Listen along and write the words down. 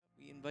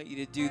invite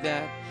you to do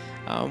that.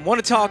 I want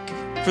to talk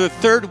for the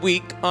third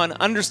week on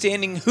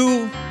understanding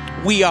who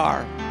we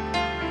are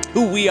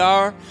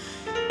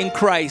in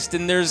Christ.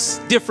 And there's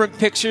different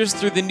pictures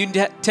through the New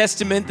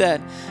Testament that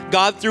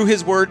God, through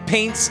His Word,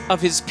 paints of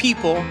His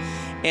people.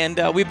 And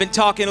we've been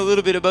talking a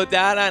little bit about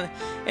that.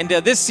 And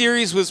this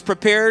series was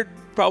prepared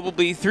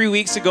probably 3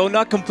 weeks ago,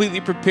 not completely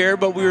prepared,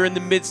 but we were in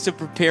the midst of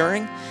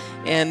preparing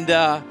and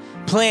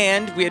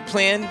we had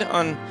planned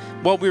on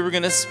what we were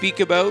going to speak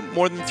about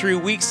more than 3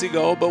 weeks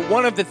ago. But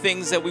one of the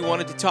things that we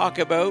wanted to talk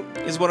about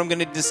is what I'm going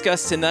to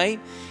discuss tonight.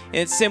 And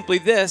it's simply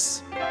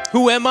this: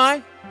 who am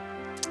I?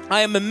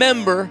 I am a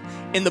member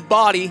in the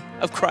body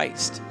of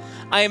Christ.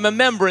 I am a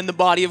member in the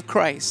body of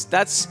Christ.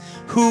 That's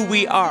who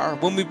we are.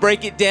 When we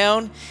break it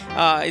down,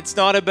 it's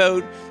not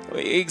about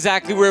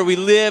exactly where we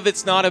live.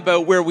 It's not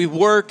about where we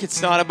work.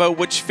 It's not about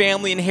which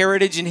family and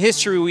heritage and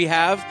history we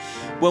have.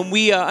 When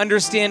we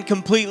understand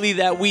completely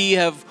that we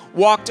have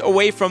walked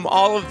away from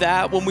all of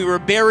that, when we were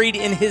buried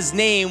in His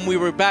name, we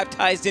were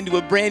baptized into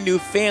a brand new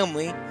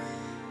family,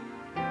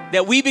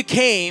 that we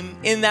became,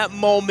 in that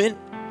moment,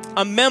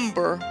 a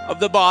member of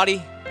the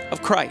body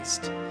of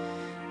Christ.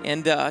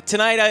 And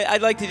tonight,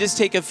 I'd like to just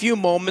take a few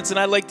moments, and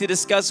I'd like to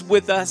discuss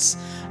with us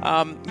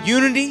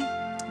unity,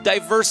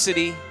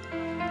 diversity,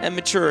 and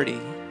maturity.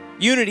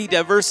 Unity,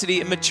 diversity,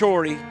 and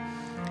maturity.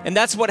 And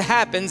that's what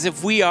happens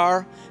if we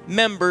are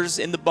members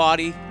in the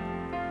body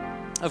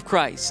of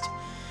Christ.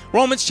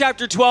 Romans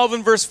chapter 12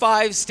 and verse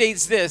 5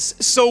 states this: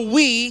 so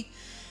we,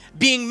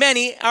 being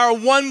many, are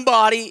one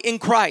body in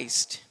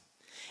Christ,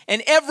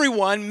 and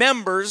everyone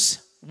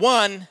members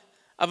one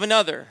of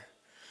another.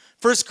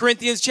 1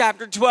 Corinthians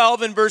chapter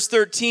 12 and verse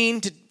 13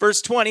 to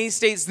verse 20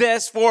 states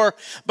this: for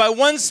by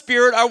one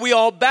Spirit are we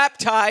all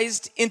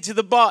baptized into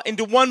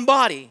one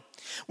body.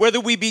 Whether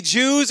we be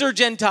Jews or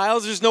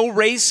Gentiles, there's no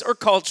race or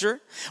culture.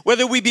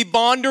 Whether we be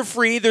bond or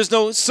free, there's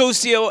no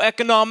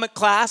socioeconomic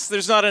class.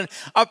 There's not an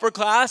upper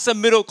class, a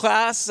middle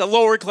class, a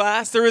lower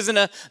class. There isn't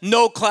a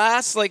no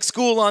class like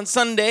school on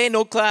Sunday,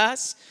 no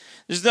class.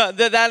 There's not,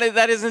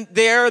 that isn't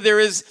there.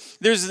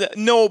 There's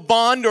no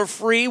bond or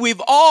free.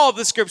 We've all,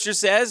 the scripture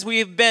says, we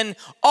have been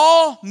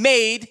all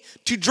made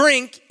to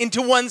drink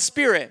into one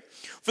Spirit.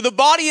 For the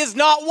body is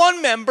not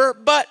one member,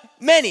 but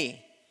many.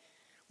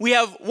 We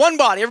have one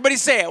body. Everybody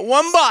say it.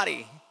 One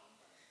body.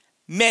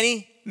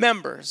 Many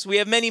members. We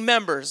have many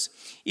members,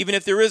 even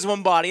if there is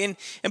one body.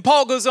 And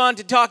Paul goes on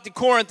to talk to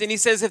Corinth, and he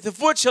says, if the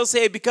foot shall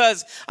say,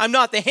 because I'm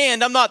not the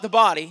hand, I'm not the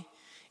body,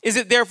 is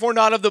it therefore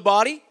not of the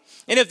body?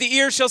 And if the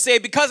ear shall say,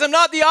 because I'm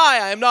not the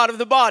eye, I am not of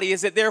the body,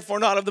 is it therefore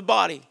not of the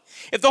body?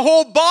 If the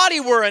whole body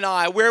were an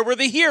eye, where were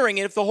the hearing?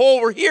 And if the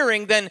whole were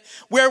hearing, then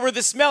where were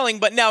the smelling?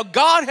 But now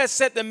God has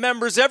set the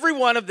members, every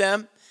one of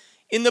them,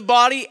 in the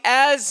body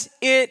as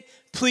it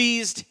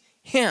pleased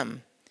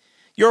Him.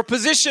 Your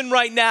position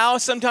right now,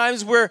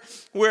 sometimes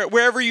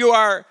wherever you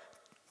are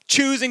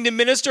choosing to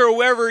minister, or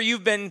wherever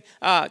you've been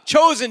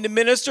chosen to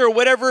minister, or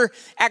whatever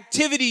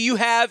activity you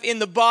have in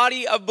the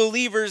body of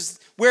believers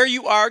where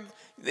you are,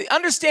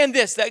 understand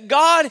this, that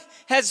God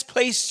has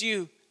placed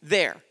you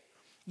there.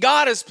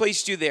 God has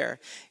placed you there.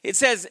 It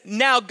says,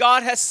 now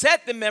God has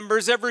set the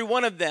members, every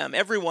one of them.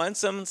 Everyone,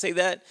 someone say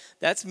that,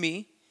 that's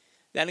me.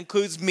 That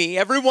includes me,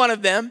 every one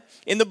of them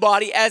in the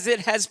body as it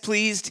has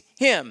pleased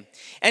Him.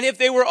 And if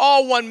they were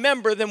all one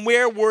member, then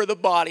where were the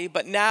body?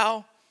 But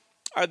now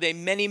are they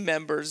many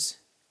members,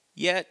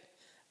 yet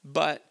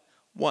but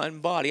one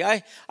body.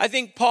 I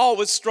think Paul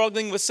was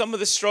struggling with some of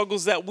the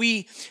struggles that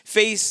we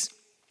face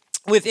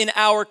within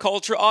our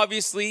culture.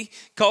 Obviously,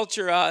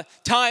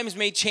 times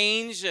may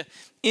change.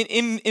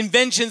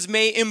 Inventions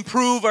may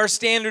improve our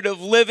standard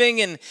of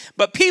living,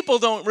 but people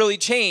don't really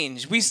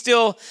change. We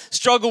still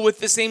struggle with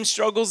the same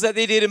struggles that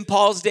they did in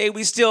Paul's day.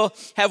 We still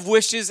have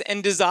wishes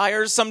and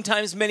desires.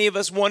 Sometimes many of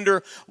us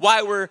wonder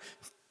why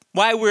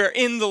we're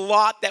in the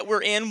lot that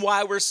we're in,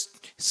 why we're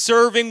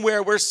serving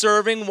where we're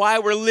serving, why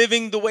we're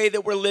living the way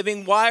that we're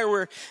living, why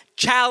we're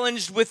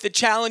challenged with the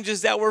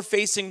challenges that we're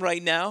facing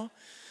right now.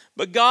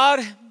 But God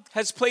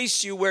has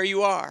placed you where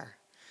you are.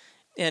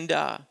 And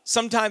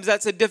sometimes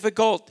that's a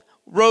difficult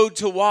road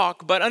to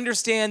walk, but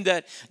understand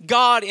that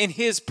God in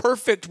His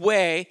perfect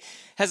way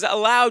has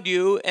allowed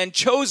you and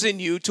chosen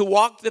you to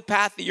walk the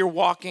path that you're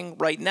walking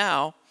right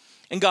now.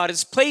 And God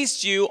has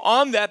placed you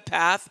on that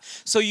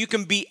path so you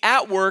can be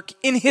at work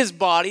in His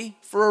body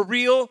for a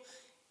real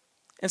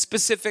and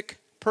specific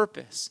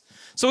purpose.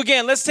 So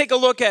again, let's take a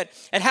look at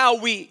how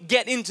we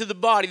get into the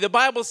body. The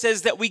Bible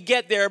says that we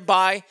get there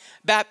by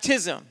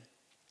baptism.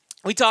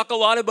 We talk a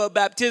lot about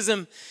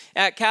baptism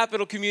at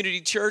Capital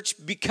Community Church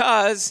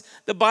because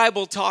the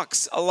Bible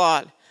talks a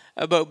lot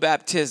about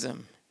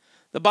baptism.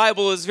 The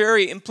Bible is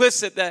very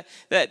explicit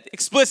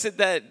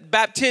that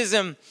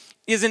baptism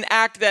is an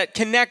act that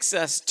connects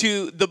us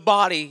to the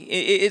body.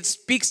 It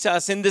speaks to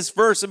us in this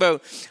verse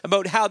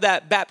about how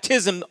that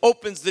baptism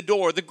opens the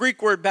door. The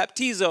Greek word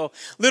baptizo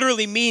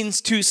literally means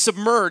to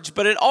submerge,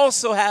 but it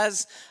also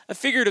has a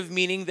figurative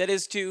meaning that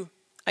is to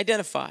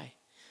identify.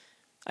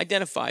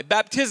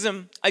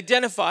 Baptism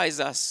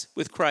identifies us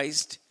with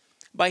Christ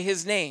by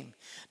His name.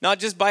 not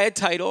just by a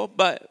title,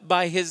 but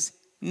by his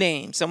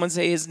name. Someone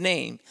say his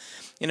name.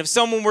 And if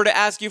someone were to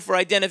ask you for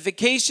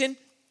identification,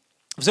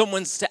 if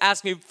someone's to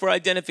ask me for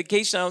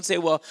identification, I don't say,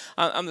 well,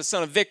 I'm the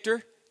son of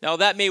Victor. Now,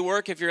 that may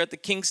work if you're at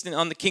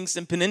on the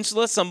Kingston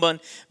Peninsula. Someone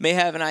may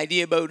have an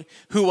idea about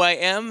who I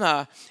am,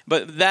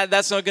 but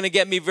that's not going to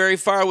get me very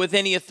far with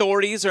any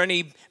authorities or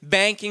any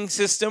banking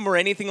system or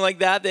anything like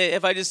that.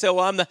 If I just say,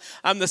 well,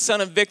 I'm the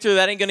son of Victor,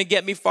 that ain't going to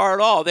get me far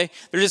at all. They're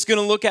just going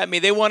to look at me.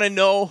 They want to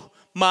know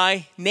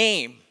my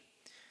name.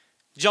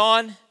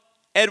 John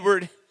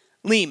Edward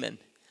Lehman.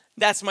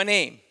 That's my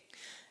name.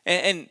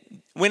 And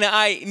when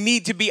I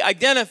need to be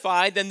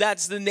identified, then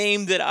that's the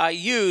name that I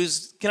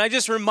use. Can I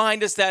just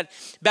remind us that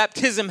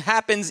baptism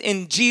happens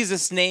in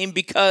Jesus' name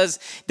because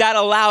that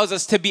allows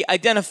us to be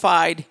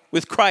identified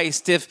with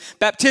Christ. If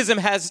baptism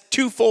has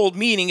twofold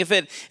meaning, if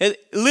it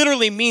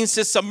literally means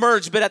to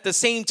submerge, but at the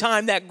same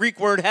time that Greek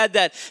word had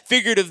that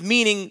figurative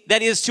meaning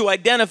that is to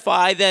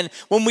identify, then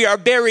when we are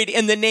buried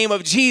in the name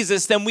of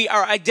Jesus, then we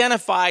are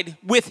identified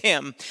with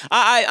him.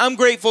 I'm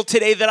grateful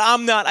today that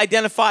I'm not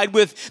identified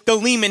with the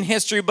Lehman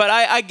history, but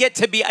I get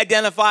to be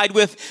identified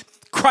with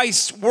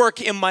Christ's work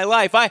in my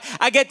life.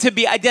 I get to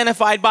be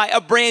identified by a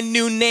brand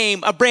new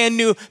name, a brand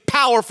new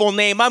powerful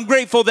name. I'm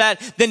grateful that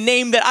the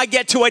name that I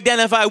get to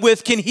identify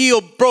with can heal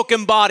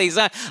broken bodies.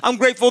 I'm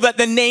grateful that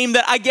the name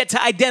that I get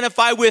to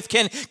identify with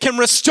can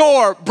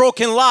restore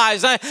broken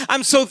lives.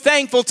 I'm so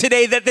thankful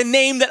today that the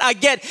name that I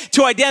get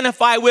to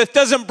identify with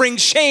doesn't bring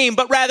shame,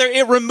 but rather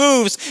it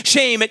removes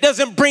shame. It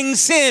doesn't bring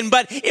sin,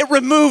 but it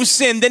removes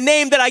sin. The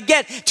name that I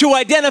get to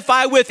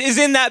identify with is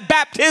in that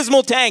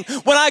baptismal tank.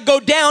 When I go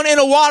down in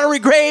a watery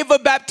grave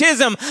of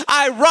baptism,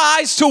 I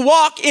rise to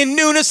walk in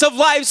newness of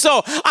life.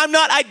 So I'm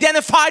not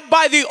identified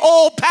by the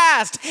old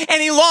past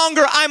any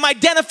longer. I'm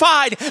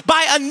identified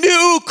by a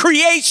new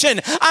creation.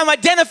 I'm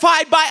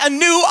identified by a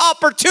new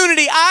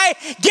opportunity. I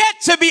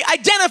get to be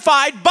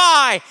identified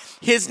by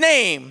his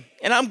name.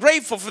 And I'm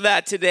grateful for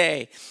that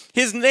today.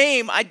 His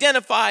name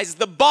identifies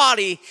the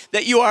body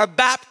that you are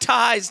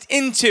baptized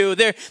into.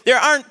 There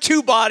aren't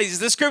two bodies.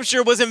 The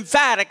scripture was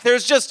emphatic.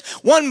 There's just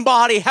one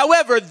body.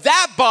 However,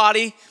 that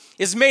body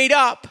is made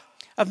up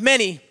of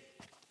many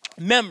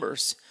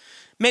members.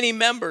 Many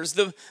members.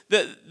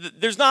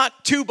 There's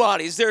not two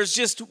bodies. There's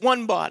just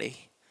one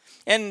body.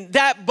 And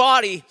that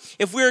body,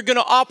 if we're going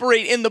to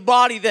operate in the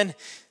body, then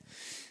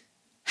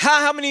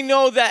how many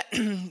know that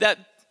that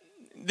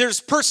there's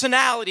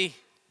personality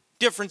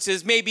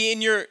differences maybe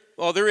in your,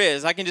 well, there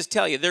is. I can just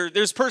tell you.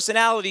 There's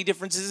personality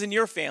differences in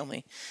your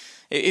family.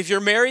 If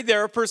you're married,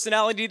 there are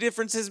personality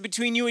differences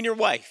between you and your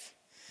wife.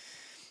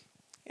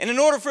 And in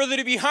order for there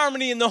to be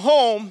harmony in the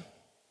home,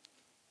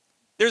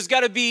 there's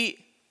got to be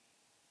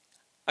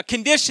a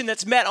condition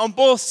that's met on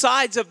both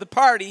sides of the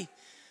party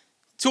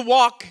to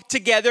walk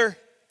together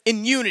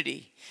in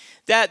unity.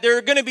 That there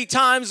are going to be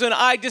times when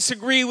I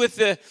disagree with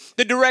the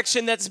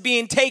direction that's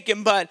being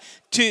taken, but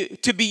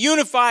to be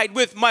unified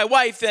with my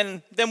wife,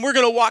 then we're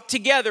going to walk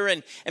together.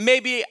 And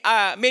maybe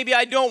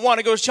I don't want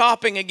to go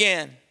shopping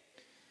again,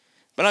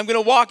 but I'm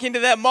going to walk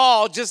into that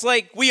mall just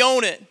like we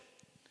own it.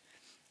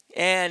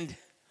 And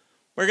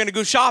we're going to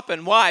go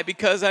shopping. Why?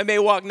 Because I may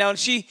walk down.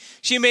 She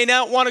may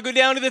not want to go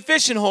down to the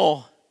fishing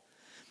hole,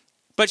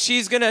 but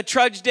she's going to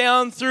trudge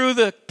down through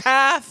the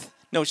path.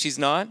 No, she's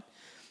not.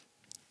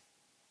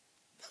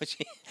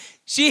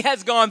 She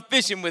has gone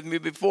fishing with me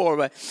before.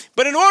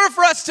 But in order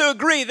for us to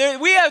agree,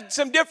 we have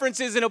some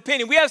differences in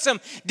opinion. We have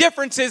some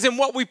differences in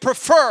what we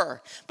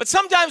prefer. But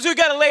sometimes we've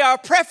got to lay our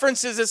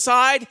preferences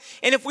aside.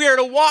 And if we are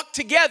to walk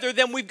together,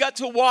 then we've got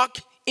to walk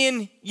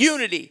in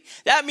unity.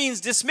 That means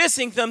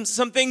dismissing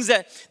some things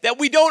that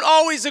we don't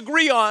always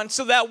agree on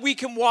so that we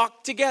can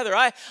walk together.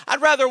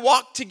 I'd rather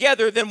walk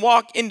together than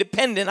walk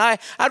independent.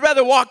 I'd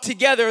rather walk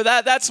together.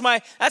 That's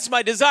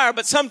my desire.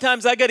 But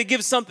sometimes I got to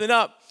give something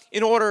up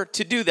in order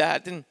to do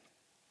that. And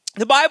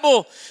the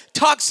Bible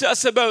talks to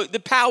us about the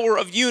power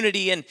of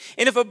unity. And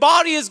if a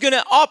body is going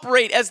to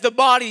operate as the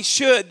body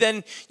should,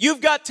 then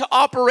you've got to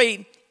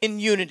operate in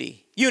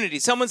unity. Unity.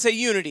 Someone say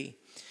unity.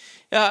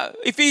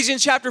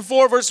 Ephesians chapter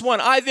 4, verse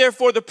 1. I,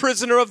 therefore, the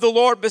prisoner of the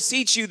Lord,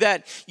 beseech you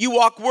that you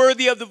walk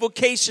worthy of the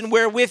vocation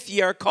wherewith ye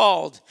are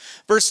called.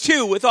 Verse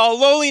 2. With all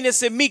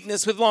lowliness and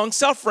meekness, with long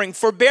suffering,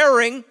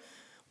 forbearing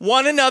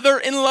one another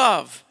in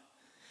love,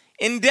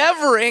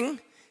 endeavoring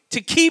to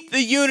keep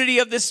the unity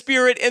of the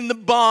Spirit in the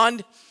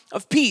bond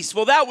of peace.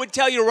 Well, that would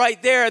tell you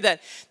right there that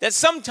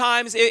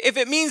sometimes if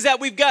it means that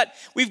we've got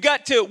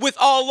to, with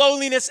all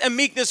lowliness and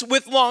meekness,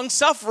 with long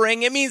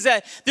suffering, it means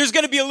that there's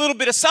going to be a little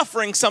bit of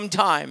suffering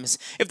sometimes.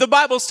 If the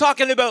Bible's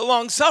talking about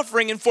long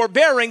suffering and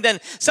forbearing, then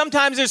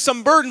sometimes there's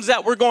some burdens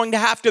that we're going to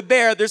have to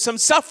bear. There's some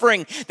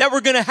suffering that we're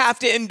going to have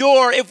to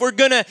endure if we're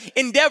going to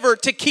endeavor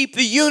to keep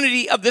the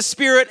unity of the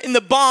Spirit in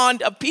the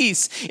bond of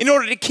peace. In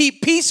order to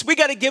keep peace, we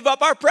got to give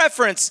up our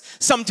preference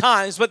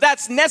sometimes, but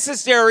that's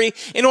necessary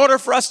in order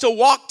for us to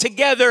walk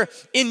together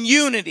in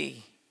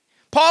unity.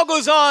 Paul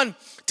goes on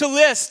to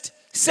list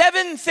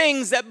 7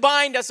 things that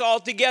bind us all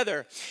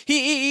together.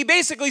 He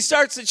basically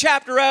starts the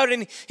chapter out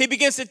and he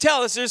begins to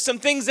tell us there's some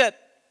things that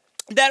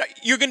that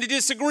you're going to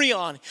disagree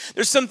on.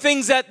 There's some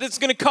things that's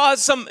going to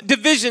cause some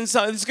division.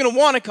 It's going to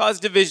want to cause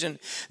division.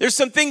 There's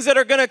some things that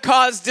are going to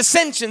cause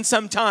dissension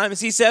sometimes,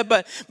 he said.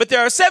 But there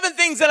are 7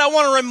 things that I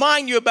want to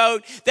remind you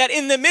about, that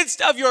in the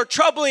midst of your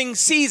troubling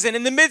season,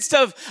 in the midst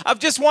of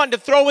just wanting to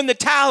throw in the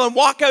towel and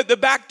walk out the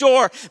back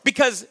door,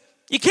 because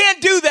you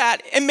can't do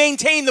that and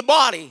maintain the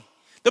body.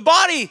 The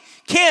body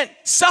can't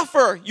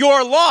suffer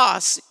your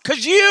loss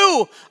because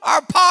you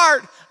are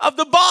part of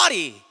the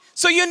body.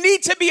 So you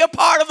need to be a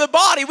part of the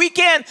body. We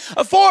can't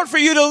afford for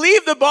you to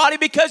leave the body,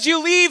 because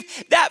you leave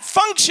that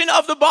function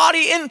of the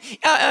body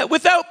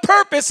without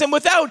purpose and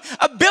without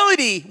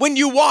ability when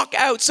you walk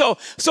out. So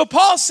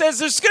Paul says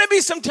there's going to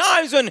be some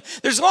times when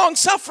there's long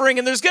suffering,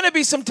 and there's going to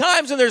be some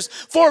times when there's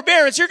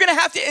forbearance. You're going to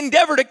have to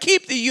endeavor to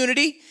keep the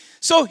unity.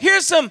 So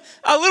here's a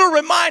little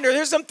reminder.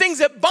 There's some things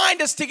that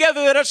bind us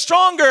together that are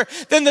stronger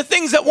than the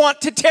things that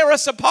want to tear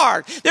us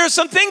apart. There are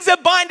some things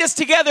that bind us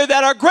together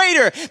that are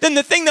greater than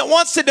the thing that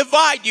wants to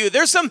divide you.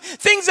 There's some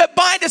things that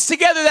bind us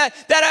together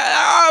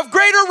that are of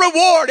greater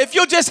reward if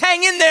you'll just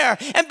hang in there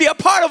and be a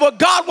part of what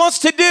God wants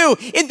to do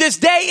in this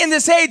day, in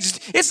this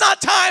age. It's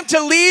not time to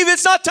leave.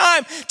 It's not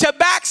time to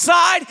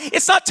backslide.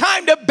 It's not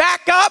time to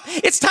back up.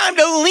 It's time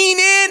to lean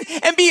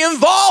in and be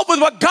involved with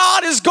what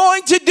God is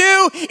going to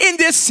do in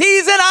this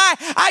season.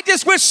 I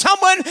just wish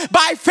someone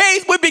by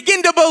faith would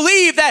begin to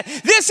believe that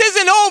this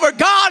isn't over.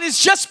 God is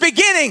just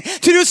beginning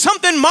to do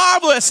something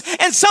marvelous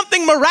and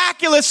something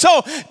miraculous.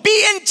 So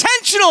be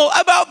intentional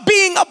about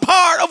being a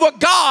part of what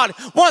God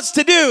wants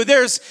to do.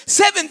 There's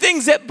 7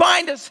 things that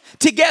bind us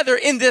together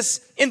in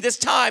this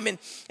time,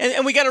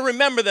 and we got to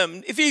remember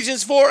them.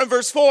 Ephesians 4 and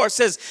verse 4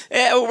 says,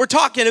 we're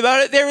talking about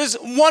it, there is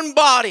one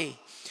body.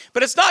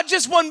 But it's not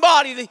just one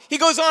body. He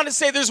goes on to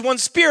say there's one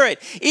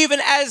Spirit, even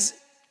as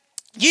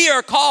ye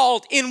are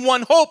called in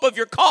one hope of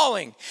your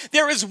calling.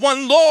 There is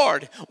one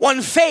Lord,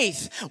 one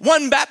faith,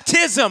 one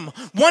baptism,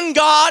 one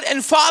God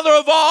and Father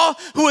of all,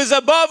 who is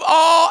above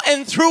all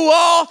and through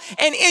all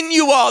and in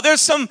you all.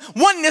 There's some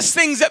oneness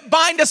things that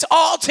bind us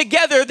all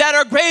together that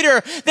are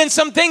greater than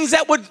some things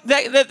that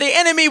the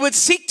enemy would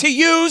seek to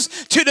use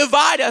to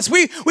divide us.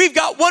 We've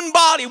got one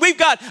body. We've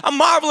got a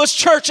marvelous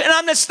church, and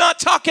I'm just not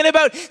talking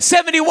about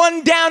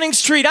 71 Downing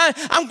Street.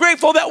 I'm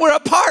grateful that we're a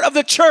part of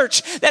the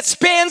church that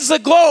spans the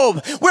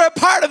globe. We're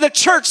a part of the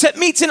church that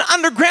meets in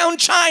underground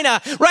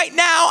China right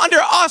now under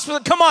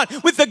auspices. Come on,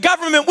 with the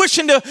government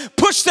wishing to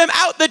push them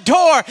out the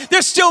door,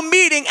 they're still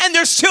meeting, and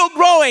they're still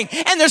growing,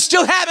 and they're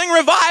still having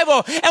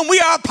revival, and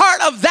we are a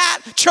part of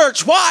that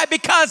church. Why?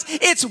 Because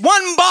it's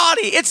one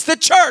body. It's the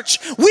church.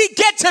 We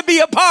get to be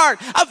a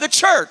part of the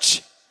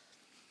church.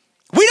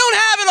 We don't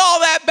have it all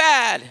that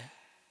bad.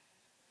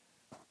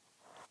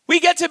 We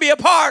get to be a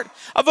part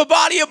of a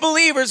body of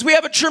believers. We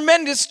have a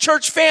tremendous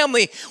church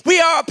family. We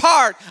are a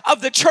part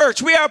of the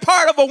church. We are a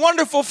part of a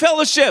wonderful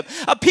fellowship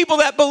of people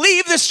that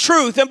believe this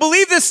truth and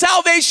believe this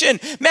salvation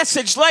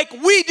message like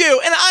we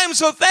do. And I am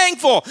so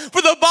thankful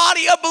for the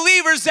body of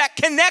believers that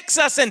connects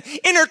us and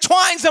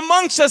intertwines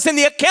amongst us, and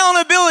the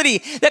accountability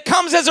that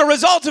comes as a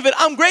result of it.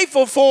 I'm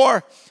grateful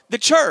for the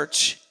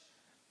church.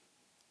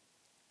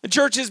 The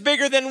church is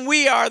bigger than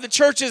we are. The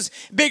church is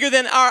bigger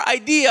than our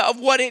idea of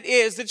what it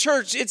is. The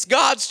church, it's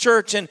God's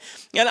church, and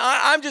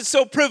I'm just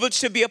so privileged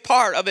to be a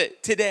part of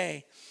it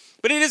today.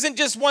 But it isn't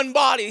just one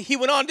body. He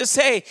went on to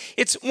say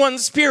it's one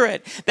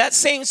Spirit. That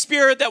same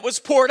Spirit that was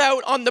poured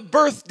out on the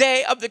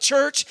birthday of the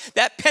church,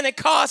 that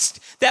Pentecost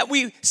that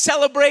we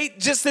celebrate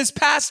just this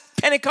past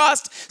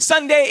Pentecost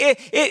Sunday,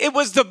 it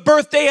was the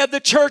birthday of the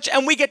church,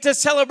 and we get to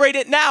celebrate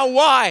it now.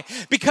 Why?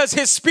 Because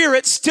His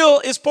Spirit still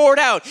is poured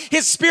out.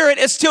 His Spirit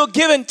is still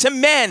given to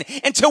men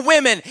and to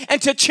women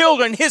and to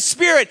children. His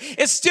Spirit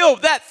is still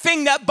that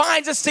thing that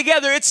binds us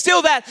together. It's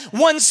still that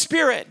one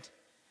Spirit.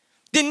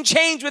 Didn't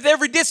change with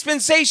every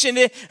dispensation.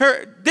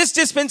 This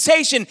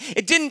dispensation,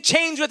 it didn't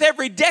change with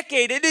every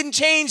decade. It didn't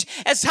change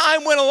as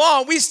time went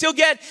along. We still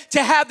get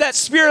to have that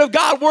Spirit of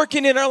God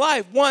working in our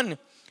life. One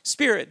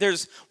Spirit.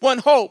 There's one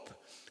hope.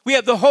 We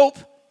have the hope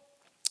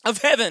of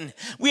heaven.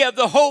 We have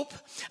the hope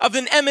of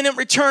an imminent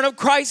return of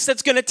Christ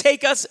that's going to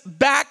take us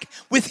back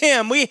with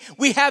Him. We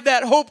have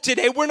that hope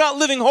today. We're not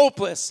living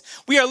hopeless.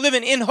 We are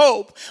living in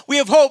hope. We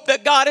have hope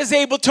that God is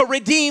able to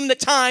redeem the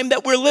time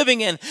that we're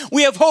living in.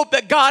 We have hope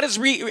that God is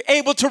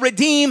able to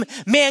redeem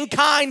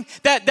mankind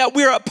that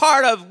we're a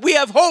part of. We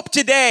have hope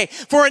today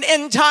for an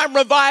end time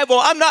revival.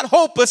 I'm not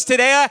hopeless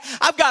today.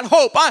 I've got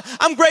hope.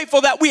 I'm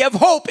grateful that we have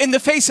hope in the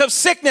face of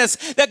sickness,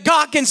 that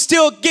God can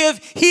still give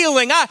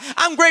healing.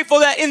 I'm grateful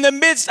that in the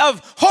midst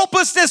of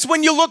hopelessness,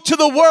 when you look to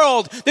the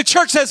world, the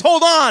church says,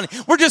 hold on,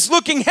 we're just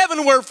looking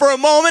heavenward for a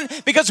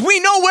moment, because we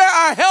know where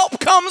our help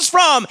comes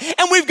from,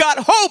 and we've got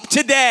hope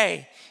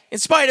today. In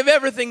spite of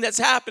everything that's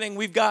happening,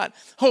 we've got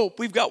hope.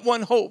 We've got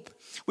one hope.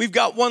 We've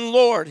got one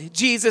Lord.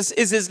 Jesus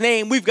is his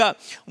name. We've got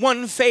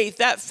one faith,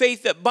 that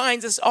faith that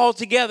binds us all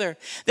together,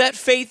 that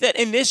faith that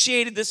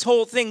initiated this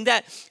whole thing,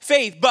 that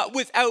faith. But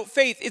without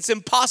faith, it's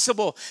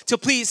impossible to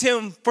please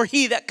him. For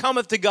he that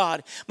cometh to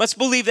God must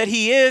believe that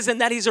he is,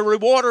 and that he's a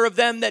rewarder of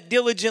them that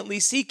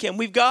diligently seek him.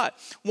 We've got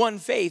one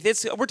faith.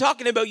 We're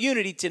talking about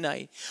unity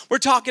tonight. We're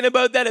talking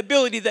about that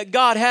ability that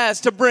God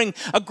has to bring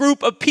a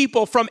group of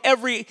people from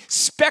every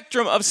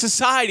spectrum of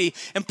society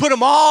and put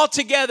them all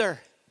together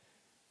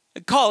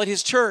and call it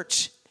his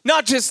church.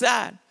 Not just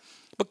that,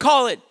 but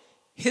call it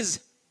his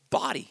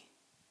body.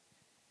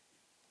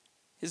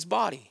 His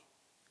body.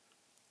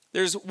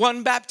 There's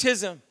one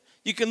baptism.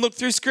 You can look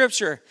through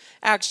Scripture.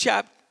 Acts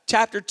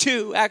chapter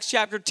 2, Acts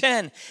chapter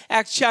 10,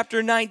 Acts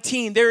chapter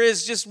 19. There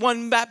is just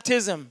one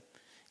baptism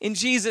in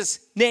Jesus'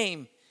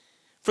 name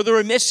for the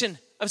remission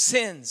of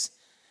sins.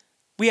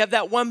 We have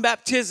that one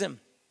baptism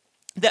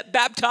that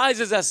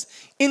baptizes us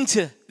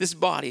into this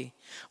body.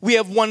 We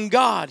have one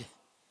God.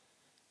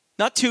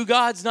 Not two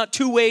gods, not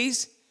two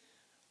ways.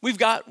 We've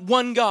got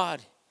one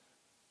God.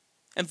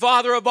 And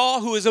Father of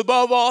all, who is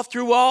above all,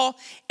 through all,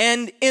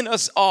 and in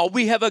us all.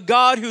 We have a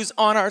God who's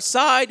on our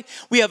side.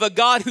 We have a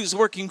God who's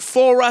working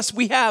for us.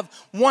 We have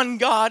one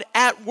God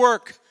at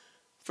work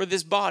for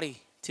this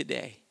body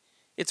today.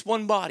 It's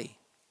one body.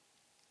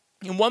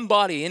 In one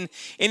body. And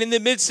in the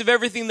midst of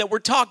everything that we're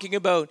talking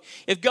about,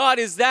 if God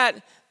is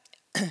that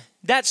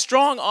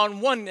strong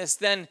on oneness,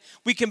 then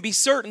we can be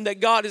certain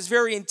that God is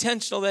very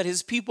intentional that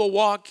his people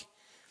walk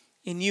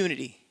in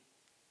unity.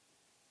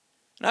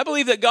 And I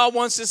believe that God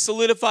wants to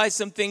solidify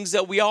some things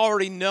that we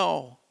already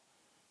know.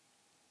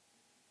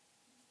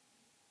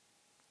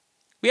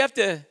 We have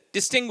to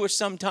distinguish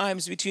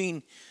sometimes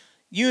between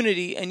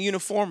unity and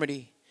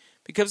uniformity.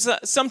 Because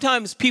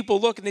sometimes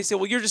people look and they say,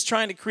 well, you're just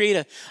trying to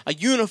create a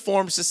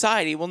uniform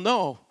society. Well,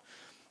 no.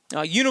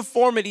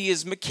 Uniformity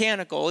is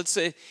mechanical.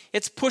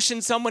 It's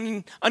pushing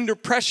someone under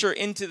pressure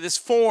into this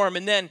form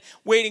and then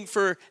waiting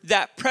for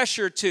that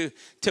pressure to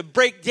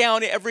break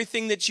down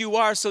everything that you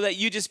are so that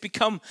you just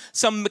become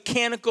some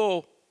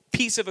mechanical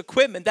piece of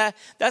equipment.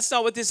 That's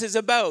not what this is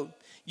about.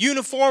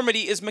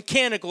 Uniformity is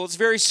mechanical. It's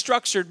very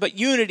structured, but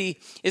unity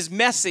is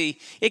messy.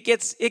 It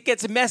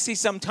gets messy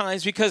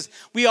sometimes because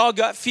we all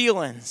got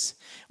feelings.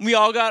 We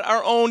all got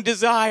our own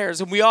desires,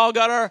 and we all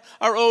got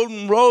our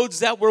own roads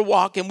that we're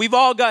walking. We've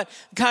all got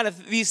kind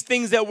of these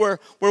things that we're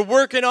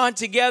working on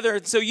together.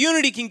 And so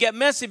unity can get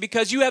messy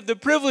because you have the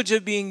privilege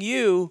of being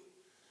you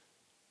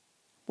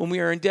when we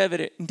are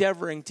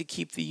endeavoring to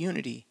keep the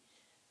unity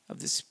of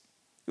this.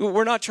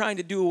 We're not trying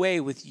to do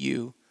away with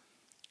you.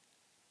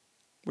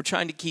 We're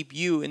trying to keep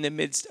you in the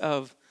midst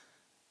of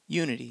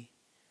unity.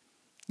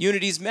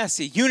 Unity is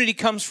messy. Unity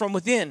comes from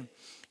within.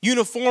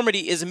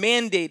 Uniformity is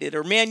mandated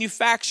or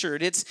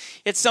manufactured. It's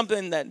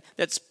something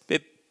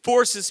it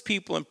forces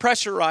people and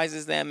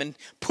pressurizes them and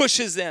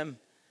pushes them.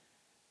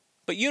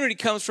 But unity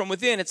comes from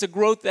within. It's a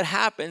growth that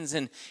happens,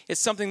 and it's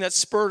something that's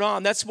spurred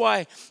on. That's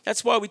why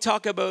we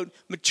talk about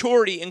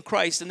maturity in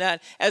Christ, and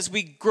that as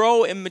we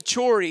grow in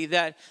maturity,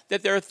 that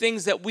there are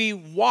things that we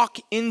walk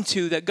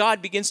into, that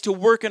God begins to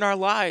work in our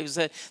lives,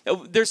 that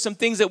there's some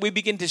things that we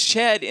begin to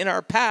shed in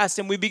our past,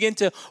 and we begin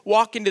to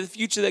walk into the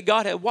future that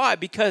God had. Why?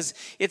 Because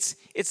it's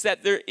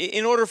that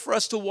in order for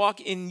us to walk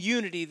in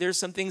unity, there's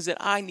some things that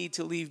I need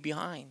to leave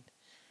behind.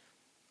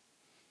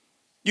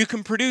 You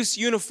can produce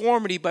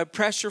uniformity by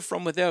pressure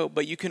from without,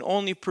 but you can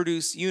only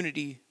produce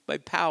unity by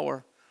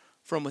power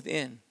from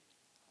within.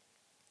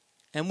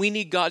 And we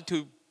need God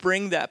to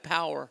bring that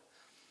power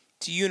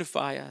to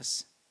unify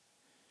us.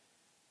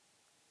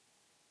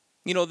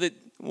 You know, that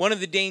one of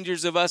the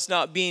dangers of us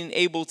not being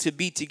able to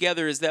be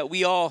together is that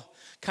we all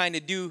kind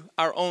of do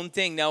our own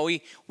thing. Now,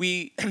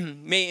 we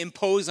may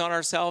impose on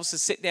ourselves to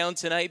sit down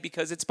tonight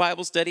because it's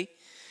Bible study,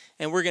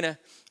 and we're going to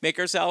make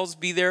ourselves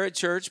be there at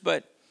church,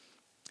 but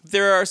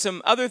there are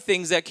some other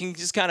things that can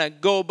just kind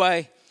of go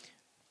by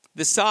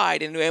the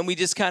side, and we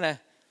just kind of,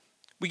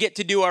 we get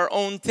to do our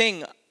own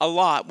thing a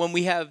lot when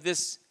we have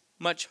this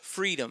much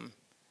freedom.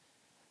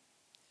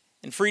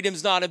 And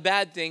freedom's not a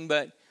bad thing,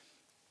 but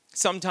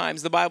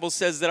sometimes the Bible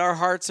says that our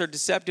hearts are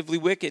deceptively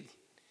wicked,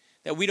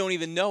 that we don't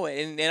even know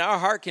it, and our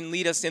heart can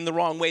lead us in the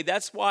wrong way.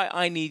 That's why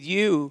I need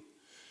you,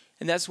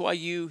 and that's why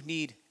you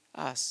need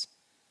us.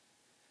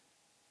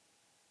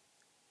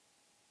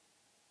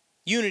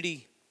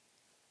 Unity.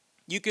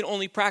 You can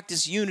only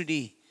practice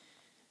unity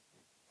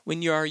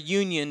when you are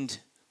unioned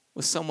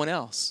with someone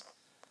else.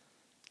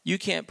 You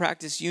can't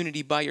practice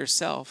unity by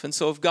yourself. And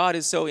so if God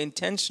is so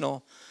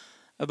intentional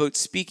about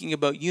speaking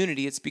about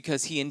unity, it's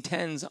because he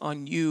intends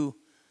on you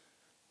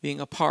being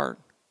a part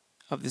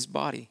of this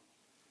body.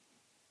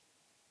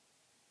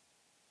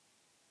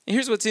 And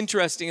here's what's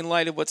interesting in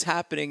light of what's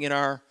happening in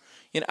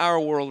our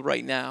world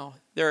right now.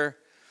 There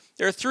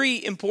are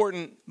three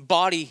important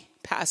body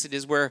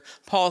passages where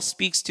Paul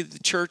speaks to the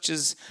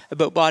churches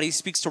about body. He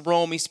speaks to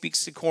Rome, he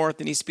speaks to Corinth,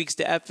 and he speaks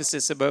to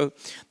Ephesus about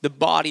the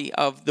body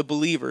of the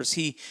believers.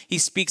 He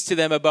speaks to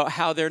them about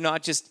how they're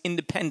not just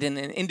independent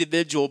and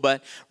individual,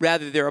 but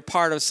rather they're a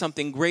part of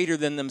something greater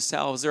than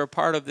themselves. They're a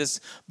part of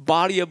this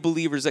body of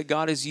believers that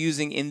God is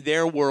using in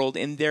their world,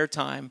 in their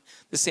time,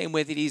 the same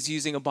way that he's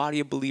using a body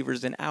of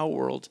believers in our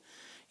world,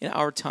 in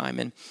our time.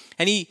 And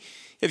he,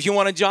 if you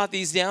want to jot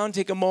these down,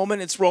 take a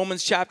moment. It's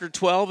Romans chapter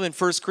 12 and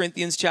 1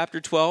 Corinthians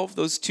chapter 12,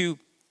 those two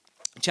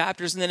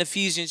chapters, and then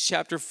Ephesians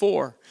chapter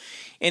 4.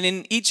 And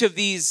in each of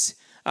these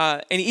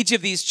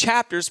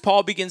chapters,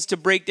 Paul begins to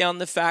break down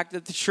the fact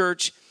that the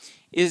church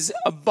is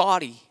a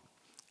body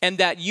and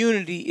that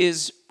unity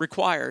is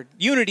required.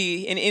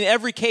 Unity in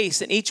every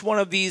case, in each one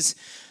of these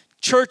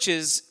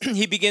churches,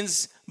 he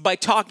begins by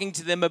talking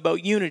to them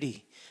about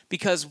unity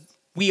because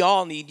we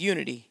all need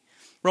unity.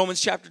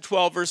 Romans chapter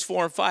 12, verse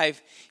 4 and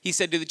 5, he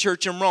said to the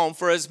church in Rome,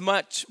 For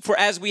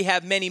as we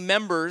have many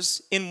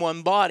members in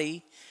one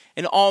body,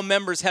 and all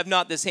members have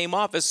not the same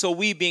office, so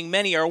we being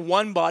many are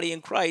one body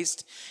in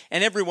Christ,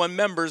 and everyone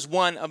members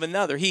one of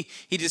another. He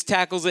just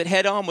tackles it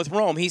head on with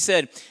Rome. He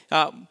said,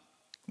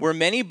 we're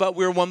many, but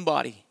we're one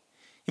body.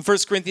 In 1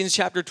 Corinthians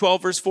chapter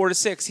 12, verse 4 to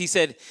 6, he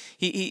said,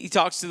 he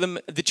talks to them,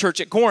 the church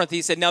at Corinth.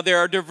 He said, now there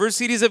are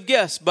diversities of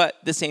gifts, but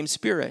the same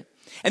Spirit.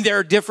 And there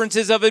are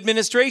differences of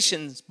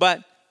administrations,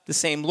 but the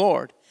same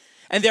Lord.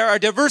 And there are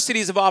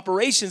diversities of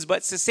operations, but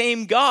it's the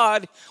same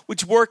God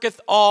which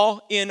worketh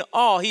all in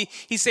all.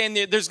 He's saying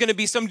there's going to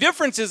be some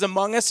differences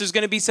among us. There's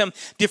going to be some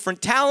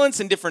different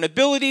talents and different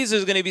abilities.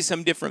 There's going to be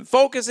some different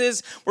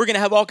focuses. We're going to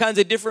have all kinds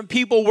of different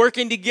people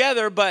working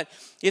together, but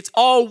it's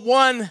all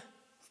one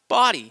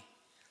body.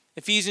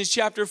 Ephesians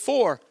chapter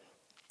 4.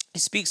 He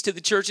speaks to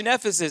the church in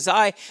Ephesus.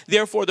 I,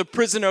 therefore, the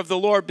prisoner of the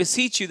Lord,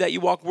 beseech you that you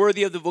walk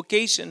worthy of the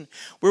vocation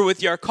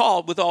wherewith you are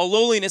called, with all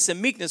lowliness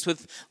and meekness,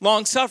 with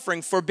long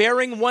suffering,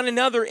 forbearing one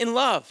another in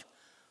love.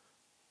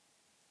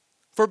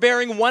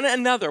 Forbearing one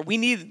another. We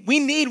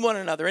need one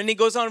another. And he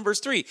goes on in verse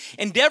 3.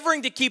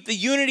 Endeavoring to keep the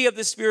unity of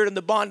the Spirit and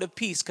the bond of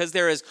peace, because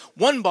there is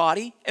one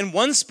body and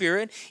one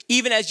Spirit,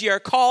 even as ye are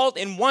called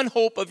in one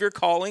hope of your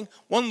calling,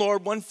 one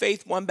Lord, one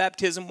faith, one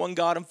baptism, one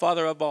God and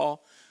Father of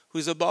all, who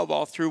is above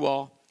all, through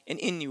all, and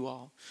in you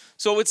all.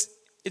 So it's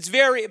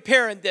very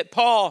apparent that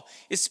Paul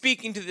is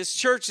speaking to these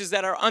churches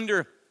that are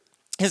under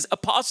his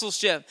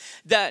apostleship,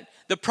 that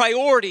the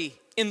priority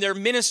in their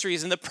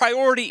ministries and the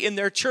priority in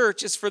their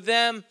church is for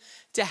them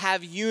to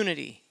have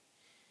unity.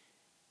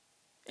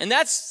 And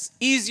that's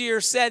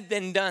easier said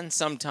than done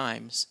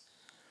sometimes,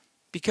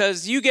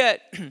 because you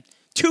get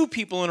 2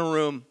 people in a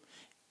room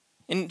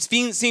and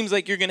it seems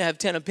like you're going to have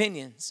 10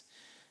 opinions.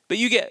 But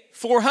you get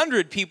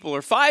 400 people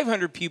or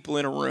 500 people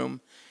in a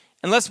room,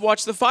 and let's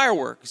watch the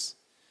fireworks.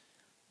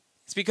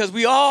 It's because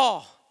we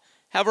all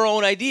have our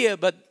own idea,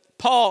 but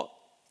Paul,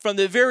 from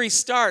the very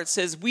start,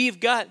 says we've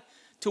got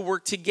to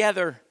work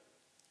together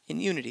in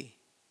unity.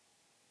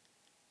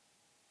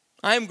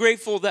 I am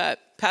grateful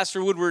that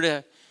Pastor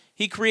Woodward,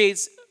 he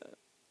creates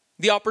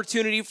the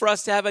opportunity for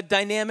us to have a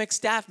dynamic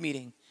staff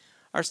meeting.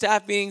 Our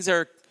staff meetings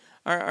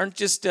aren't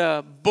just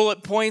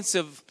bullet points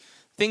of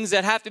things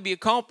that have to be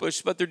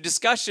accomplished, but they're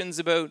discussions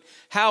about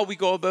how we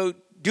go about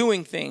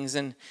doing things.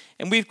 And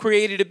we've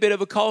created a bit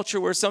of a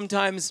culture where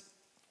sometimes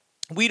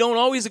we don't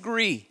always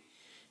agree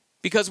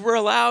because we're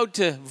allowed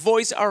to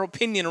voice our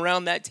opinion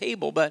around that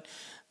table. But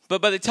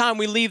by the time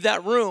we leave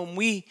that room,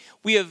 we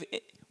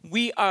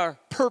are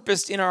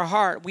purposed in our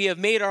heart. We have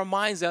made our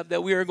minds up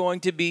that we are going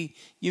to be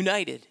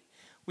united.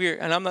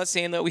 And I'm not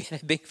saying that we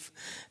had a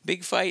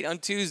big fight on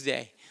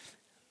Tuesday.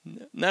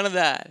 None of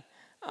that.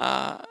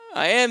 I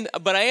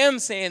am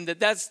saying that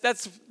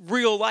that's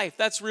real life.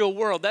 That's real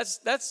world.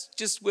 That's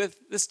just with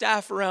the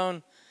staff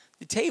around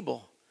the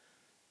table.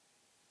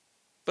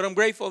 But I'm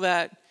grateful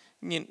that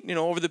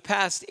over the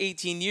past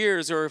 18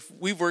 years, or if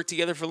we've worked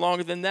together for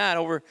longer than that,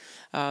 over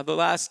the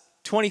last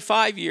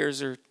 25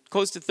 years or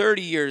close to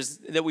 30 years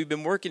that we've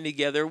been working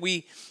together,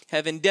 we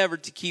have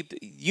endeavored to keep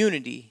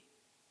unity,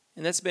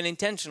 and that's been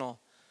intentional,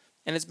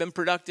 and it's been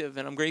productive,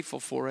 and I'm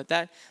grateful for it.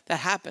 That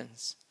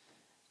happens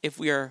if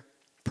we are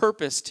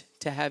purposed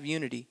to have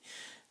unity.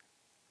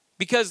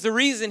 Because the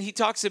reason he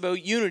talks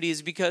about unity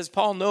is because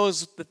Paul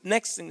knows the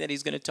next thing that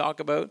he's going to talk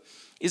about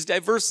is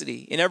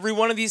diversity. In every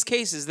one of these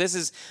cases, this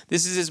is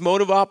his mode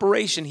of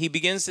operation. He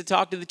begins to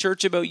talk to the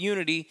church about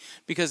unity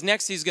because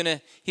next he's going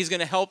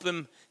to help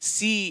them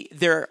see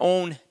their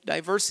own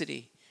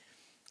diversity.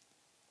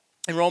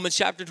 In Romans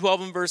chapter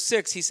 12 and verse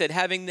 6, he said,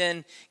 having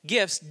then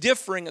gifts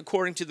differing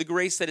according to the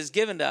grace that is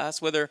given to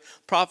us, whether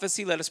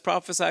prophecy, let us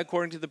prophesy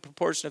according to the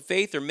proportion of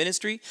faith, or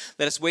ministry,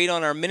 let us wait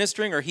on our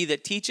ministering, or he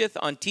that teacheth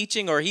on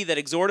teaching, or he that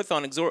exhorteth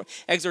on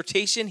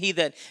exhortation, he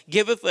that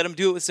giveth, let him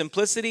do it with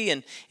simplicity.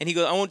 And he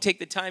goes, I won't take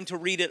the time to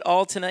read it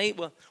all tonight.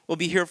 We'll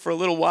be here for a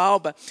little while,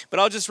 but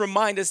I'll just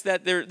remind us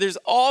that there's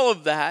all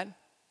of that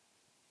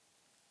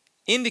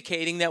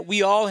indicating that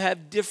we all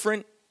have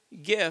different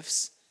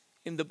gifts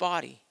in the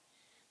body.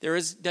 There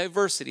is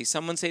diversity.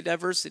 Someone say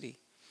diversity.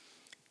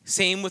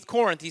 Same with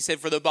Corinth. He said,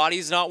 for the body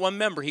is not one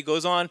member. He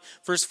goes on,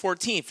 verse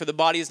 14, for the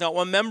body is not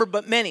one member,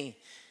 but many.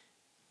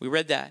 We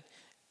read that.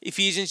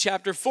 Ephesians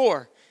chapter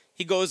 4,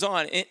 he goes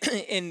on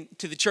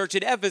to the church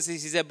at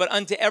Ephesus. He said, but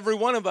unto every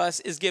one of us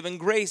is given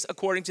grace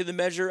according to the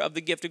measure of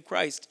the gift of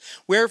Christ.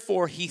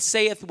 Wherefore he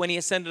saith, when he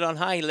ascended on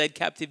high, he led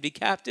captivity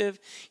captive.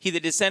 He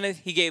that descended,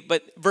 he gave,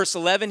 but verse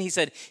 11, he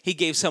said, he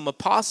gave some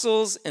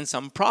apostles and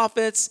some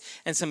prophets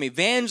and some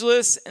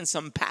evangelists and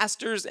some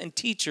pastors and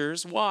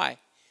teachers. Why?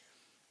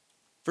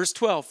 Verse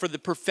 12, for the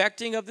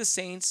perfecting of the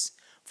saints,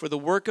 for the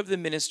work of the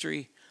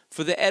ministry,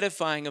 for the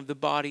edifying of the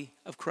body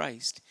of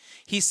Christ.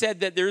 He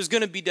said that there's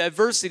going to be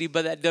diversity,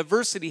 but that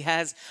diversity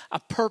has a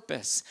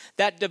purpose.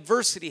 That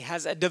diversity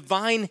has a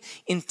divine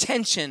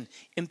intention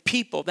in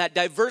people. That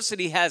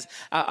diversity has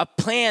a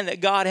plan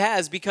that God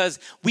has, because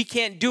we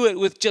can't do it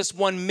with just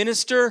one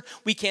minister.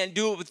 We can't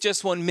do it with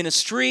just one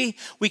ministry.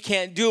 We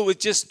can't do it with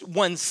just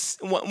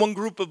one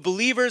group of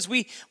believers.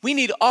 We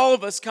need all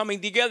of us coming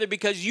together,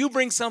 because you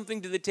bring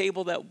something to the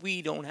table that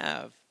we don't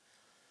have.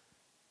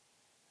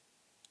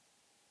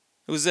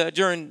 It was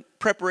during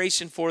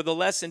preparation for the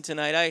lesson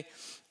tonight,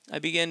 I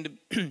began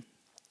to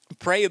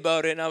pray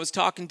about it, and I was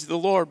talking to the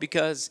Lord,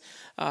 because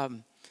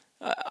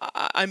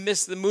I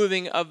miss the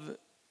moving of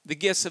the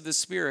gifts of the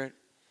Spirit.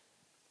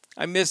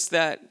 I miss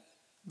that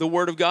the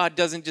Word of God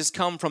doesn't just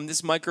come from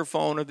this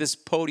microphone or this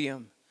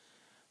podium,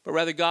 but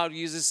rather God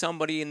uses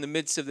somebody in the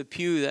midst of the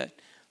pew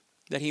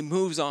that he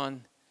moves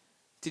on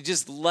to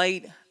just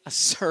light a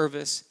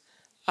service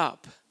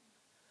up.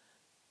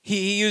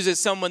 He uses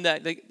someone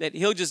that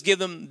he'll just give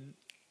them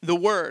the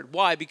word.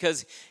 Why?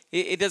 Because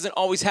it doesn't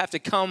always have to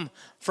come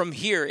from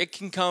here. It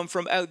can come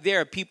from out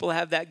there. People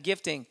have that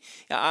gifting.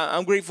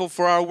 I'm grateful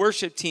for our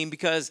worship team,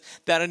 because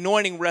that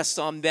anointing rests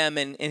on them,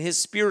 and his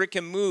Spirit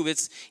can move.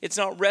 It's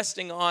not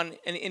resting on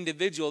an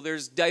individual.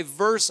 There's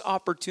diverse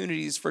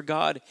opportunities for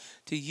God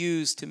to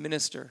use to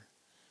minister.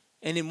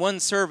 And in one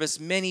service,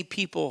 many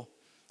people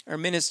are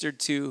ministered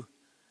to,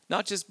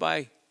 not just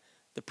by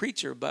the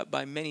preacher, but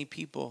by many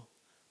people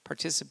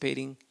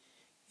participating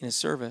in a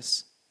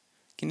service.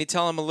 Can you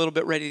tell I'm a little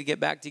bit ready to get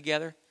back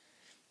together?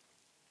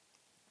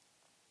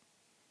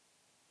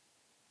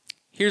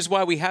 Here's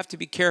why we have to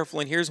be careful,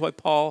 and here's why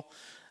Paul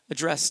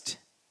addressed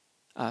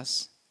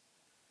us.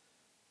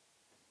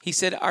 He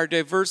said our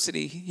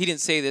diversity, he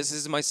didn't say this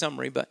is my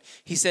summary, but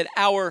he said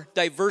our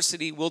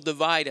diversity will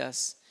divide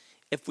us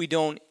if we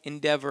don't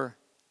endeavor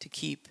to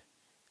keep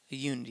a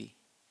unity.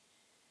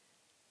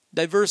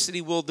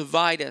 Diversity will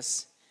divide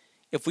us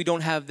if we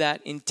don't have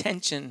that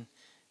intention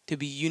to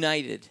be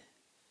united.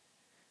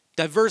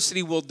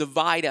 Diversity will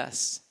divide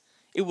us.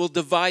 It will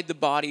divide the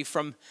body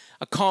from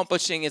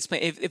accomplishing its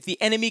plan. If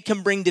the enemy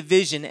can bring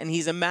division, and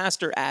he's a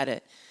master at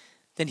it,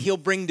 then he'll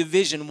bring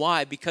division.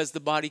 Why? Because the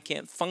body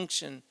can't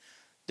function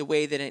the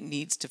way that it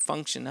needs to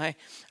function. I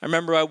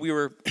remember we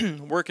were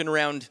working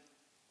around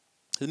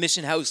the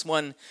mission house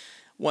one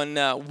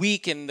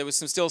week, and there was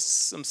still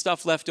some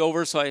stuff left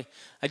over, so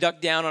I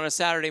ducked down on a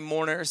Saturday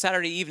morning, or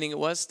Saturday evening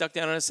ducked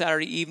down on a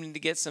Saturday evening to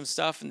get some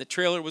stuff, and the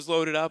trailer was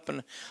loaded up,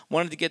 and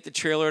wanted to get the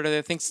trailer.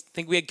 I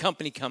think we had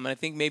company coming. I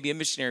think maybe a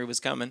missionary was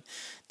coming.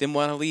 Didn't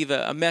want to leave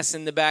a mess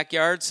in the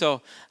backyard,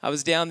 so I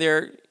was down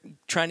there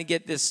trying to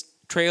get this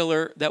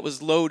trailer that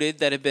was loaded,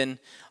 that had been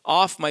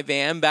off my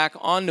van, back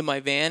onto my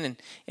van,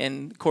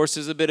 and of course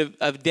there's a bit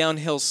of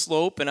downhill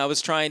slope, and I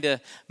was trying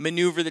to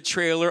maneuver the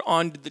trailer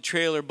onto the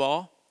trailer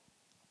ball.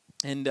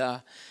 And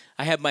I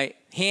had my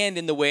hand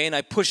in the way, and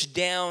I pushed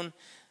down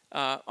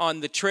on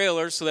the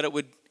trailer so that it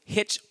would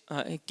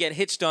get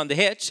hitched on the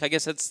hitch. I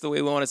guess that's the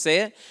way we want to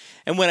say it.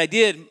 And when I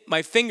did,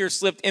 my finger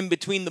slipped in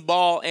between the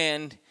ball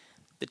and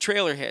the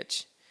trailer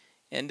hitch.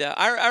 And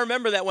I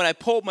remember that when I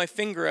pulled my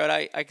finger out,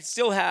 I could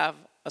still have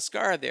a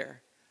scar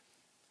there.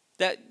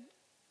 That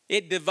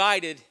it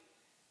divided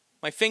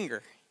my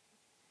finger.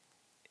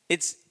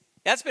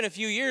 That's been a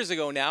few years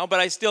ago now, but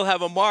I still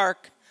have a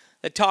mark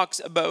that talks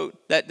about,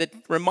 that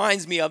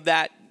reminds me of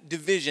that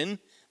division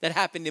that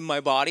happened in my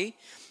body.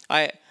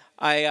 I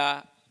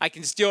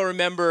can still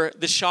remember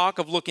the shock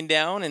of looking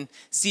down and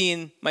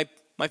seeing my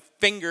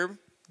finger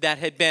that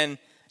had been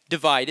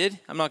divided.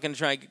 I'm not going to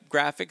try and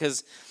graph it,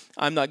 because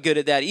I'm not good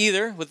at that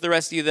either, with the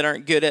rest of you that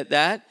aren't good at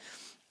that.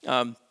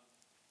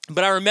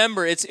 But I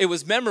remember it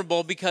was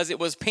memorable because it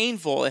was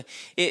painful.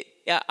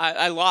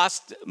 I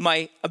lost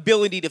my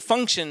ability to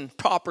function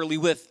properly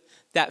with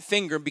that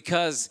finger,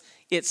 because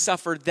it